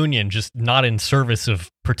good union, just not in service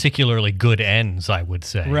of particularly good ends, I would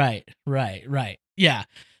say. Right. Yeah.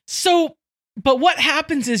 So, but what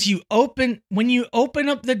happens is when you open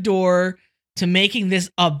up the door to making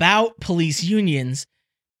this about police unions,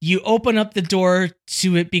 you open up the door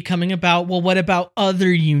to it becoming about, well, what about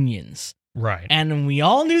other unions? Right. And we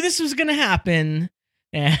all knew this was going to happen.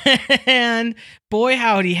 And boy,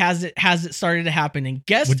 howdy, has it started to happen. And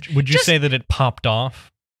guess, Would you just say that it popped off?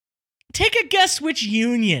 take a guess which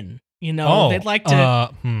union, they'd like to.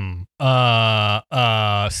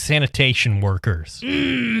 Sanitation workers.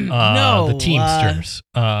 No, the Teamsters.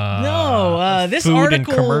 this food article, and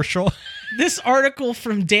commercial. This article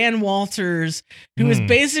from Dan Walters, who is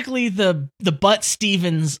basically the Butt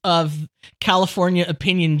Stevens of California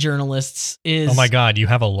opinion journalists, is. Oh my God, you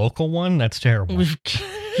have a local one? That's terrible.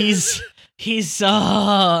 He's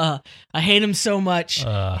I hate him so much.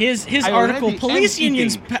 His article, police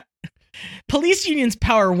unions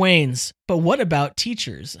power wanes, but what about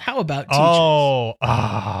teachers? How about teachers?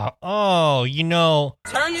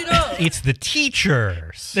 Turn it up. It's the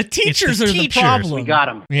teachers. The teachers It's are the problem. We got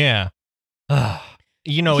him. Yeah. Yeah.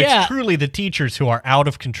 It's truly the teachers who are out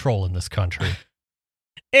of control in this country.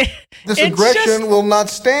 This It's aggression just- will not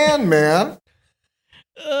stand, man.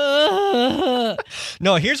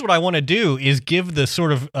 No, here's what I want to do is give the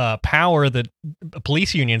sort of power that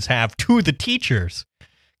police unions have to the teachers,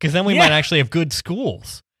 because then we might actually have good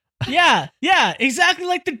schools. Yeah, exactly.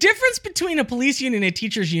 Like the difference between a police union and a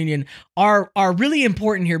teachers union are really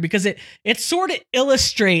important here, because it sort of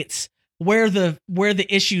illustrates where the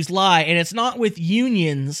issues lie, and it's not with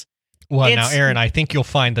unions. Well, now, It's- Aaron, I think you'll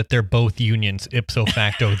find that they're both unions. Ipso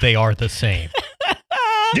facto, they are the same.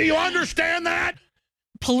 Do you understand that?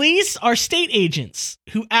 Police are state agents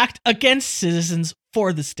who act against citizens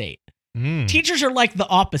for the state. Teachers are like the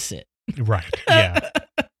opposite. Right. Yeah.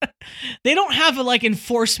 They don't have a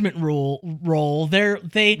enforcement role.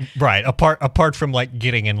 They Right. Apart from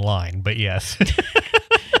getting in line, but yes,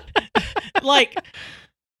 like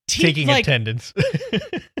taking attendance.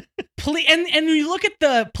 And you look at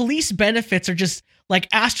the police benefits are just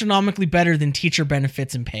astronomically better than teacher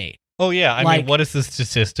benefits and pay. Oh yeah, I mean, what is the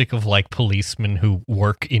statistic of policemen who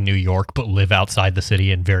work in New York but live outside the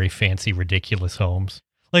city in very fancy, ridiculous homes?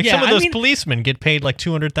 Some of those policemen get paid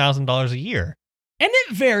 $200,000 a year. And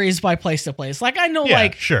it varies by place to place. I know,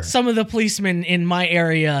 sure. some of the policemen in my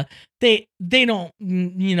area, they don't,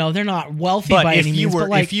 they're not wealthy by any means.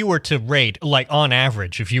 But if you were to rate, on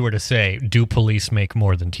average, if you were to say, do police make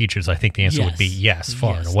more than teachers? I think the answer would be yes,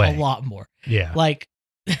 far and away. A lot more. Yeah. A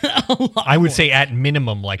lot I would more. say at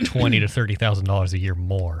minimum $20,000 to $30,000 a year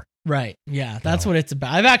more. Right. Yeah. That's what it's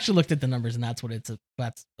about. I've actually looked at the numbers, and that's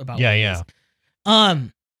about. Yeah. Yeah.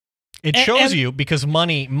 It shows you because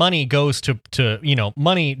money goes to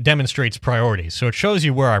money demonstrates priorities. So it shows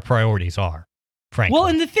you where our priorities are, frankly. Well,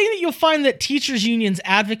 and the thing that you'll find that teachers unions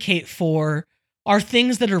advocate for are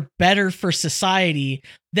things that are better for society.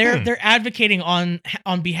 They're advocating on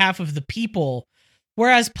behalf of the people,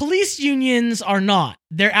 whereas police unions are not.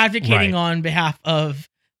 They're advocating on behalf of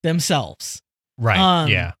themselves. Right.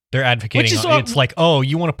 Yeah. They're advocating. It's like, oh,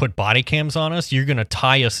 you want to put body cams on us? You're going to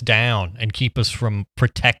tie us down and keep us from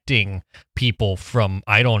protecting people from,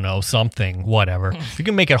 I don't know, something, whatever. You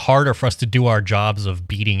can make it harder for us to do our jobs of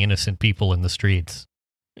beating innocent people in the streets.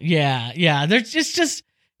 Yeah. Yeah. It's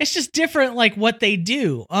just different, like what they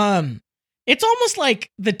do. It's almost like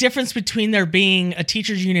the difference between there being a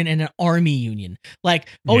teachers union and an army union. Like,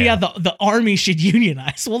 the army should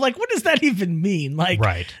unionize. Well, like, what does that even mean? Like,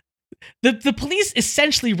 right. The police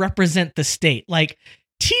essentially represent the state. Like,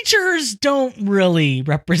 teachers don't really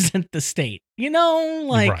represent the state,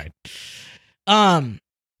 like, right.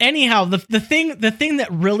 Anyhow, the thing that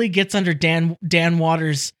really gets under Dan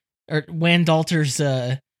Waters or Wandalter's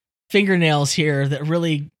fingernails here, that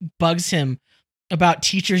really bugs him about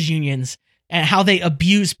teachers unions and how they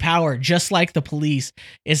abuse power, just like the police,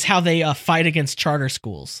 is how they fight against charter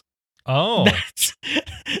schools. Oh,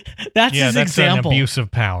 that's his example. An abuse of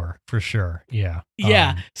power for sure. Yeah.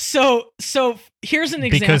 Yeah. So here's an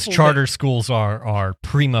example. Because charter schools are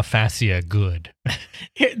prima facie good.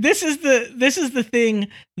 This is the thing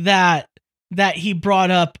that he brought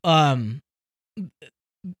up.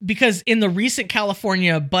 Because in the recent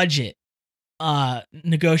California budget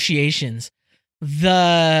negotiations,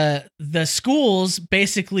 the schools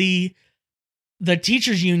basically, the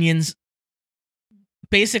teachers unions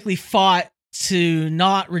basically fought to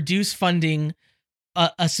not reduce funding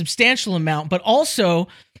a substantial amount, but also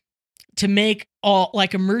to make all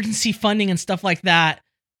like emergency funding and stuff like that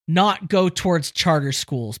not go towards charter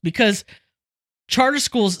schools, because charter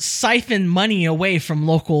schools siphon money away from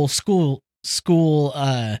local school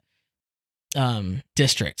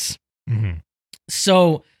districts. Mm-hmm.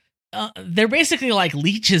 So they're basically like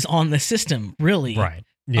leeches on the system, really. Right.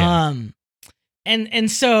 Yeah.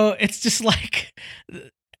 And so it's just like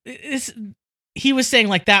he was saying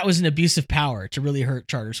like that was an abuse of power to really hurt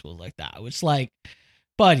charter schools like that. It's like,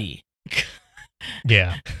 buddy.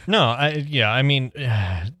 Yeah. No, I mean,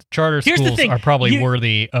 charter schools are probably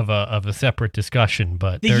worthy of a separate discussion,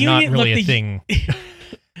 but they're not really a thing.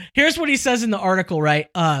 Here's what he says in the article, right?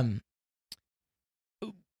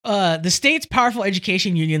 The state's powerful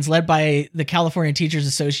education unions, led by the California Teachers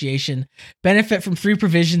Association, benefit from three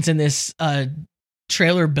provisions in this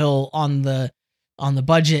trailer bill on the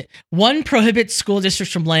budget. One prohibits school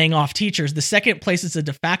districts from laying off teachers. The second places a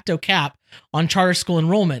de facto cap on charter school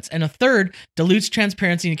enrollments, and a third dilutes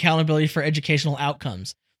transparency and accountability for educational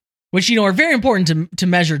outcomes, which are very important to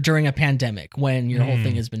measure during a pandemic when your whole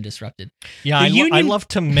thing has been disrupted. Yeah, I love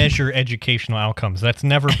to measure educational outcomes. That's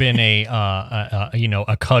never been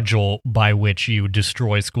a cudgel by which you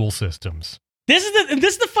destroy school systems. This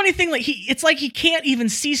is the funny thing. Like it's like he can't even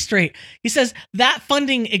see straight. He says that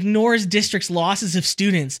funding ignores districts' losses of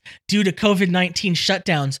students due to COVID-19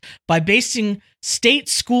 shutdowns by basing state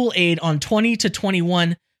school aid on 20 to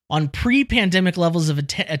 21 on pre-pandemic levels of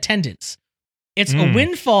attendance. It's a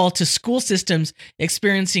windfall to school systems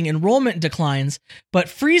experiencing enrollment declines, but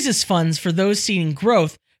freezes funds for those seeing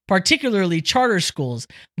growth, particularly charter schools.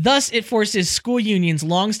 Thus, it forces school unions'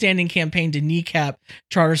 long-standing campaign to kneecap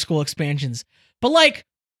charter school expansions. But like,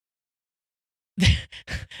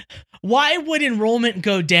 why would enrollment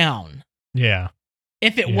go down? Yeah.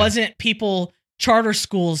 If it wasn't charter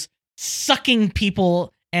schools sucking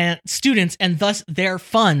people and students and thus their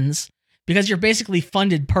funds, because you're basically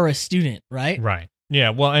funded per a student, right? Right. Yeah.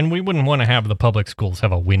 Well, and we wouldn't want to have the public schools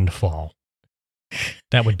have a windfall.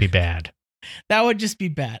 That would be bad. That would just be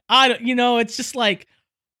bad. It's just like,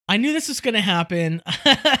 I knew this was going to happen.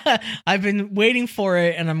 I've been waiting for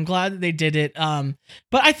it, and I'm glad that they did it. But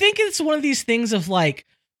I think it's one of these things of like,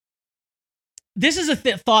 this is a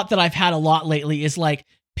thought that I've had a lot lately, is like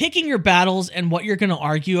picking your battles and what you're going to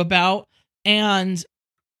argue about, and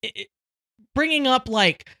bringing up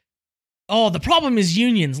like, oh, the problem is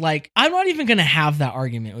unions. Like, I'm not even going to have that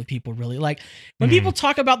argument with people, really. Like, when people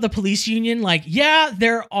talk about the police union, like, yeah,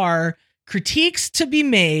 there are critiques to be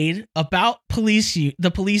made about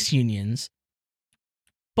the police unions,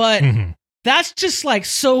 but that's just like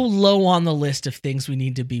so low on the list of things we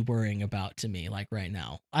need to be worrying about to me, like right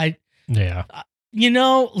now. Like,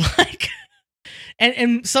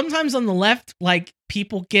 and sometimes on the left, like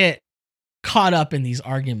people get caught up in these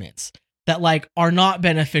arguments that like are not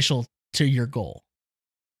beneficial to your goal.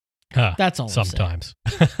 That's all. Sometimes.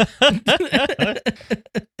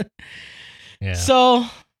 Yeah. So,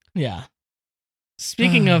 yeah.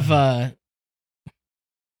 Speaking of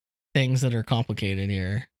things that are complicated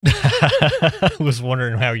here. I was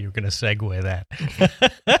wondering how you were going to segue that.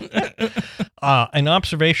 An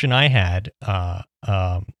observation I had,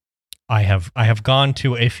 I have gone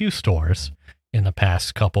to a few stores in the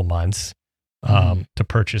past couple months to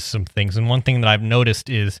purchase some things. And one thing that I've noticed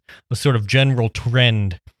is the sort of general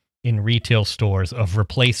trend in retail stores of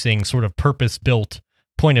replacing sort of purpose-built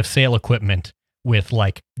point of sale equipment with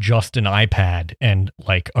like just an iPad and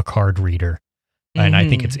like a card reader. And I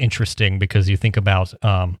think it's interesting because you think about,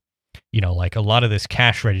 like a lot of this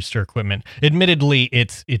cash register equipment, admittedly,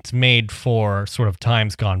 it's made for sort of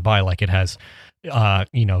times gone by. Like it has,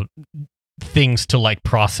 things to like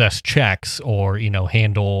process checks or,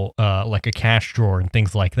 handle like a cash drawer and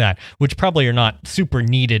things like that, which probably are not super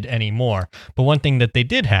needed anymore. But one thing that they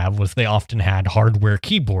did have was they often had hardware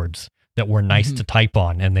keyboards that were nice to type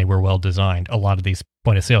on, and they were well designed. A lot of these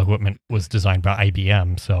point of sale equipment was designed by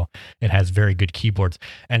IBM, so it has very good keyboards.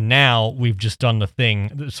 And now we've just done the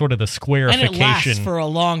thing, sort of the squarification. And it lasts for a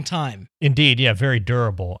long time. Indeed, yeah, very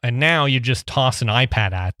durable. And now you just toss an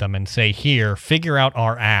iPad at them and say, here, figure out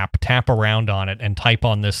our app, tap around on it, and type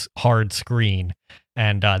on this hard screen.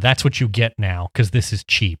 And that's what you get now, because this is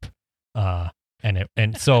cheap.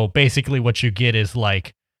 And so basically what you get is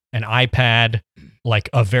like an iPad, like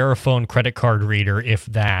a Verifone credit card reader, if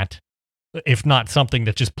not something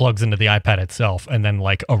that just plugs into the iPad itself, and then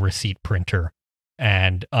like a receipt printer.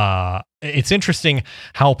 And it's interesting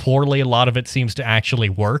how poorly a lot of it seems to actually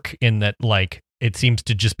work, in that like it seems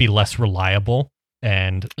to just be less reliable,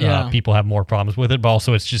 and people have more problems with it, but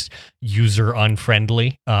also it's just user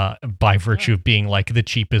unfriendly by virtue of being like the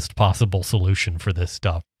cheapest possible solution for this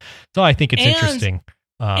stuff. So I think it's interesting.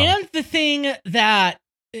 And the thing that,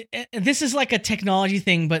 this is like a technology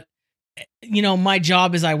thing, but my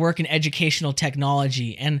job is I work in educational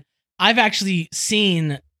technology, and I've actually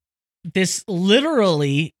seen this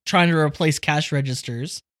literally trying to replace cash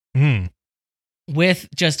registers with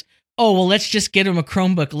just, let's just get them a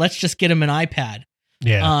Chromebook. Let's just get them an iPad.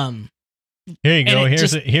 Yeah. Here you go.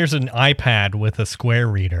 Here's an iPad with a square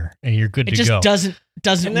reader, and you're good to go. It just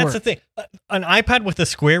doesn't and that's work. the thing. An iPad with a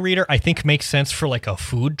square reader, I think, makes sense for like a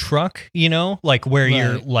food truck, like where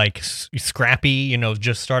you're like scrappy,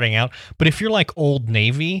 just starting out. But if you're like Old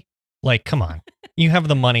Navy, like, come on, you have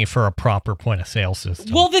the money for a proper point of sale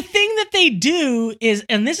system. Well, the thing that they do is,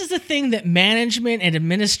 and this is the thing that management and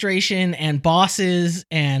administration and bosses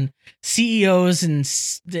and CEOs and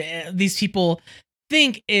these people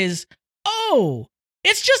think is,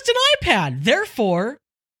 it's just an iPad. Therefore,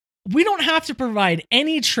 we don't have to provide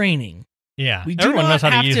any training. Yeah, we everyone knows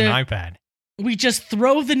how to use an iPad. We just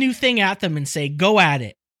throw the new thing at them and say, go at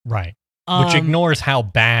it. Right. Which ignores how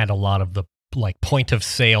bad a lot of the like point of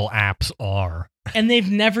sale apps are. And they've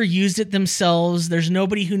never used it themselves. There's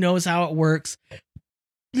nobody who knows how it works.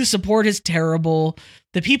 The support is terrible.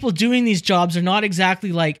 The people doing these jobs are not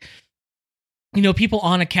exactly like, people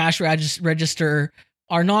on a cash register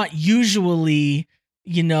are not usually,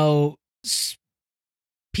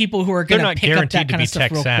 people who are going to pick up that kind of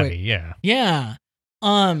stuff real quick. Yeah. Yeah.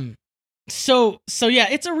 So yeah,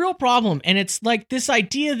 it's a real problem. And it's like this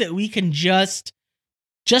idea that we can just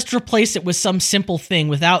replace it with some simple thing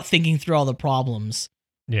without thinking through all the problems.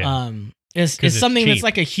 Yeah. Is something that's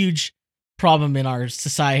like a huge problem in our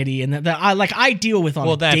society, and that I deal with on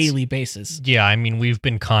a daily basis. Yeah, I mean, we've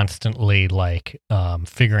been constantly like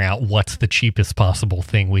figuring out what's the cheapest possible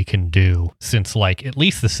thing we can do since like at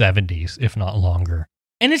least the 70s, if not longer.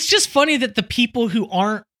 And it's just funny that the people who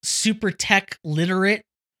aren't super tech literate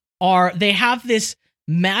they have this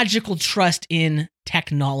magical trust in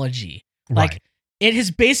technology. Like it has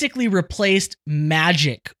basically replaced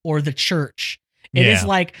magic or the church. It is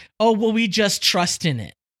like, we just trust in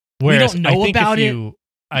it. Whereas we don't know about it.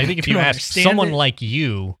 I think if you ask someone like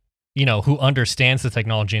you, who understands the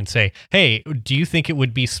technology and say, hey, do you think it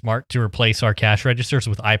would be smart to replace our cash registers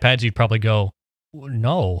with iPads? You'd probably go,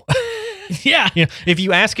 no. Yeah. If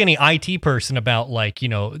you ask any IT person about like,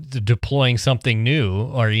 deploying something new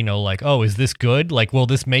or, like, is this good? Like, will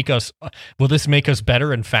this make us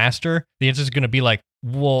better and faster? The answer is going to be like,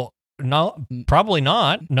 well, no, probably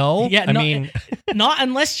not. No. Yeah. I mean, not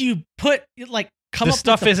unless you put like, come this up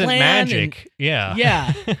stuff with a isn't plan magic.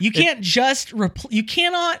 Yeah. You can't just you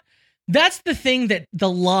cannot. That's the thing, that the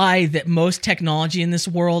lie that most technology in this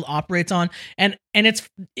world operates on. And it's,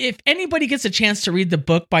 if anybody gets a chance to read the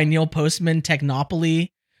book by Neil Postman, Technopoly,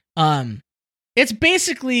 it's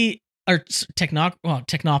basically, or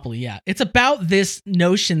Technopoly. Yeah. It's about this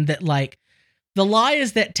notion that like The lie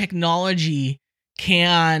is that technology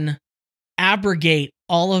can abrogate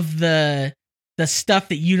all of the stuff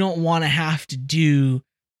that you don't want to have to do,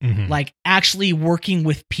 like actually working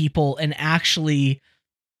with people and actually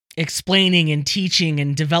explaining and teaching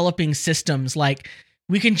and developing systems. Like,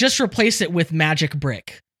 we can just replace it with Magic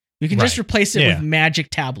Brick. We can just replace it with Magic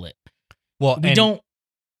Tablet. Well, we don't.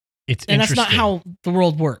 It's and that's not how the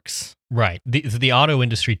world works. Right. The auto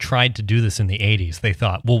industry tried to do this in the 80s. They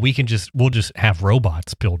thought, well, we'll just have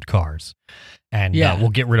robots build cars, and we'll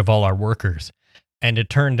get rid of all our workers. And it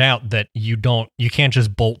turned out that you can't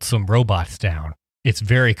just bolt some robots down. It's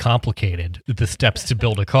very complicated, the steps to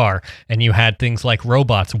build a car. And you had things like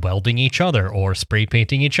robots welding each other or spray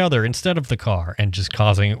painting each other instead of the car, and just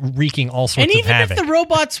wreaking all sorts of havoc. And even if the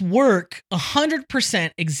robots work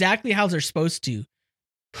 100% exactly how they're supposed to,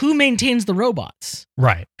 who maintains the robots?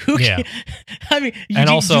 Right. I mean,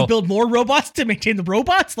 you build more robots to maintain the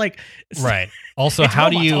robots? Like, right. Also, how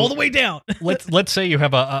do you all the way down? let's say you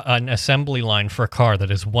have an assembly line for a car that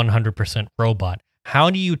is 100% robot. How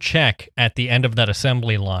do you check at the end of that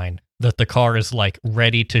assembly line that the car is like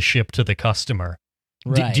ready to ship to the customer?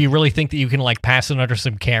 Right. Do you really think that you can like pass it under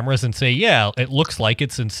some cameras and say, yeah, it looks like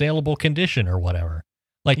it's in saleable condition or whatever?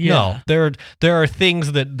 Like, no, there are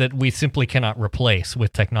things that we simply cannot replace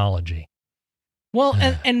with technology. Well,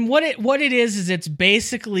 and what it is it's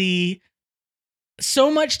basically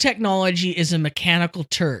so much technology is a mechanical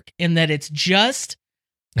Turk in that it's just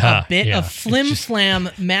a bit of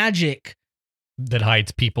flim-flam magic that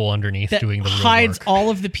hides people underneath doing the real hides work. all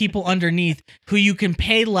of the people underneath who you can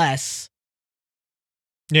pay less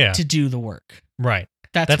to do the work. Right.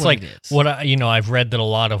 That's what like it is. what I've read that a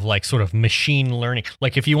lot of like sort of machine learning,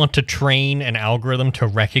 like if you want to train an algorithm to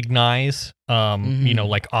recognize,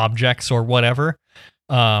 like objects or whatever,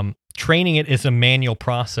 training it is a manual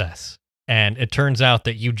process. And it turns out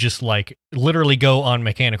that you just like literally go on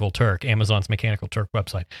Mechanical Turk, Amazon's Mechanical Turk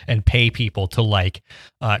website, and pay people to like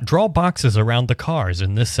draw boxes around the cars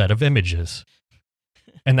in this set of images.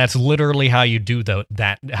 And that's literally how you do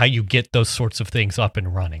how you get those sorts of things up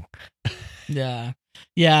and running. Yeah.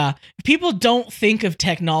 Yeah. People don't think of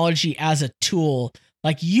technology as a tool.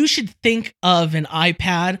 Like, you should think of an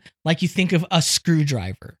iPad like you think of a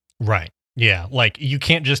screwdriver. Right. Yeah. Like, you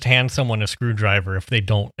can't just hand someone a screwdriver if they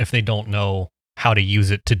don't know how to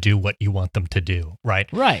use it to do what you want them to do. Right.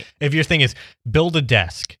 Right. If your thing is build a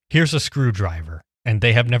desk, here's a screwdriver, and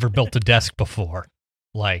they have never built a desk before.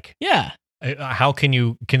 Like, yeah. How can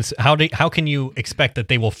you expect that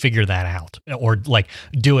they will figure that out or like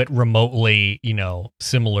do it remotely,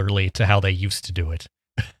 similarly to how they used to do it?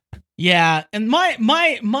 Yeah, and my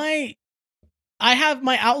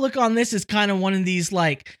outlook on this is kind of one of these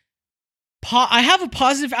like I have a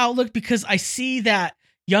positive outlook because I see that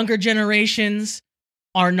younger generations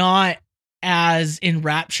are not as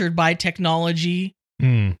enraptured by technology.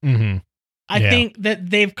 Mm-hmm. I think that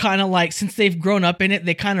they've kind of like, since they've grown up in it,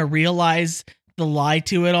 they kind of realize the lie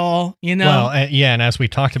to it all, Well, and as we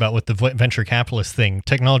talked about with the venture capitalist thing,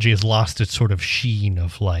 technology has lost its sort of sheen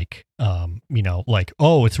of like, like,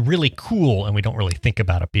 oh, it's really cool, and we don't really think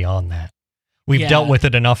about it beyond that. We've dealt with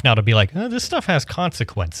it enough now to be like, oh, this stuff has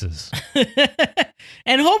consequences.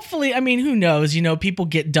 And hopefully, I mean, who knows? People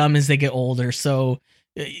get dumb as they get older, so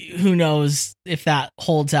who knows if that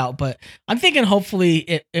holds out. But I'm thinking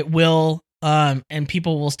hopefully it will. And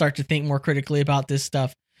people will start to think more critically about this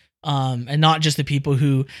stuff. And not just the people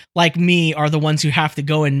who, like me, are the ones who have to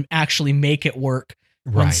go and actually make it work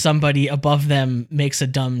when somebody above them makes a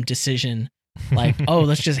dumb decision. Like, oh,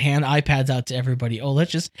 let's just hand iPads out to everybody. Oh,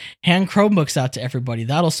 let's just hand Chromebooks out to everybody.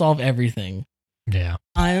 That'll solve everything. Yeah.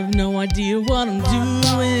 I have no idea what I'm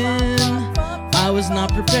doing. I was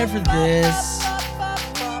not prepared for this.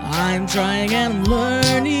 I'm trying and I'm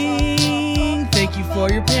learning. Thank you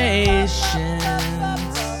for your patience.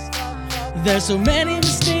 There's so many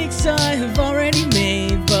mistakes I have already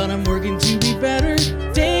made, but I'm working to be better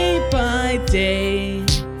day by day.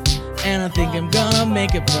 And I think I'm gonna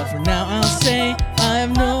make it, but for now I'll say I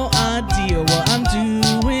have no idea what I'm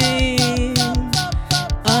doing.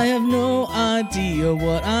 I have no idea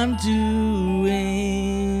what I'm doing.